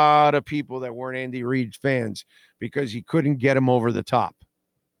lot of people that weren't Andy Reid fans because he couldn't get him over the top.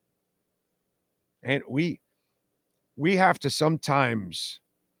 And we have to sometimes,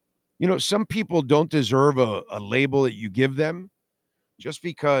 some people don't deserve a label that you give them just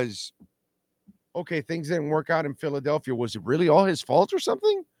because, okay, things didn't work out in Philadelphia. Was it really all his fault or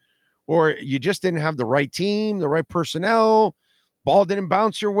something? Or you just didn't have the right team, the right personnel, ball didn't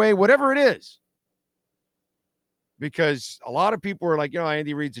bounce your way, whatever it is. Because a lot of people were like,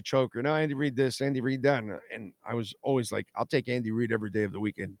 Andy Reid's a choker. No, Andy Reid this, Andy Reid that. And I was always like, I'll take Andy Reid every day of the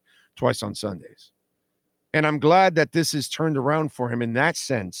weekend, twice on Sundays. And I'm glad that this is turned around for him in that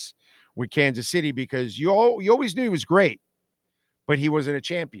sense with Kansas City, because you always knew he was great, but he wasn't a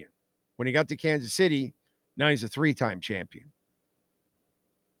champion. When he got to Kansas City, now he's a 3-time champion.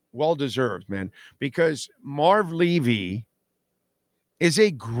 Well-deserved, man, because Marv Levy is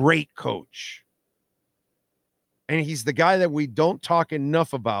a great coach. And he's the guy that we don't talk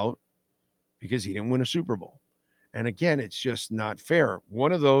enough about because he didn't win a Super Bowl. And again, it's just not fair.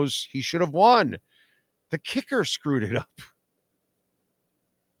 One of those he should have won. The kicker screwed it up.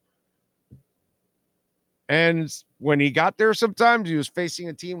 And when he got there, sometimes he was facing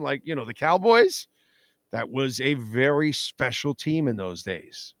a team like, the Cowboys. That was a very special team in those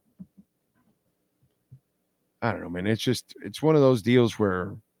days. I don't know, man. It's one of those deals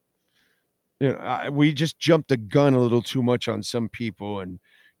where, we just jumped the gun a little too much on some people and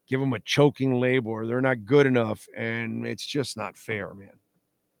give them a choking label or they're not good enough. And it's just not fair, man.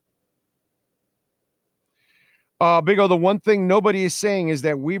 Big O, the one thing nobody is saying is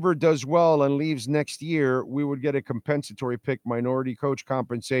that Weaver does well and leaves next year, we would get a compensatory pick, minority coach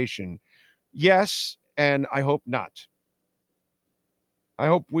compensation. Yes, and I hope not. I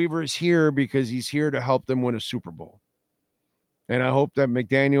hope Weaver is here because he's here to help them win a Super Bowl. And I hope that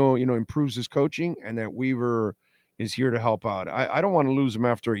McDaniel, improves his coaching and that Weaver is here to help out. I don't want to lose him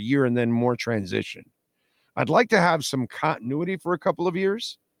after a year and then more transition. I'd like to have some continuity for a couple of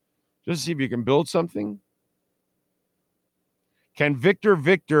years just to see if you can build something. Can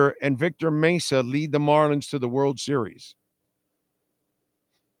Victor and Victor Mesa lead the Marlins to the World Series?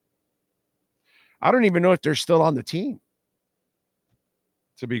 I don't even know if they're still on the team,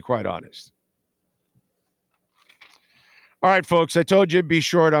 to be quite honest. All right, folks, I told you it'd be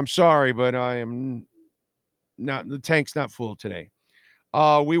short. I'm sorry, but I am not, the tank's not full today.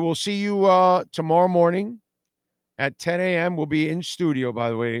 We will see you tomorrow morning at 10 a.m. We'll be in studio, by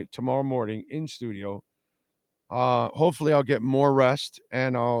the way, tomorrow morning in studio. Hopefully I'll get more rest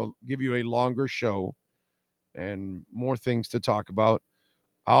and I'll give you a longer show and more things to talk about.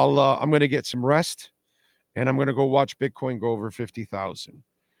 I'm going to get some rest and I'm going to go watch Bitcoin go over 50,000.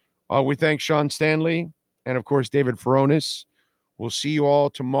 We thank Sean Stanley and of course, David Furones. We'll see you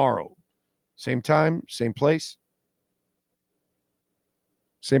all tomorrow. Same time, same place,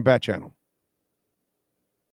 same bat channel.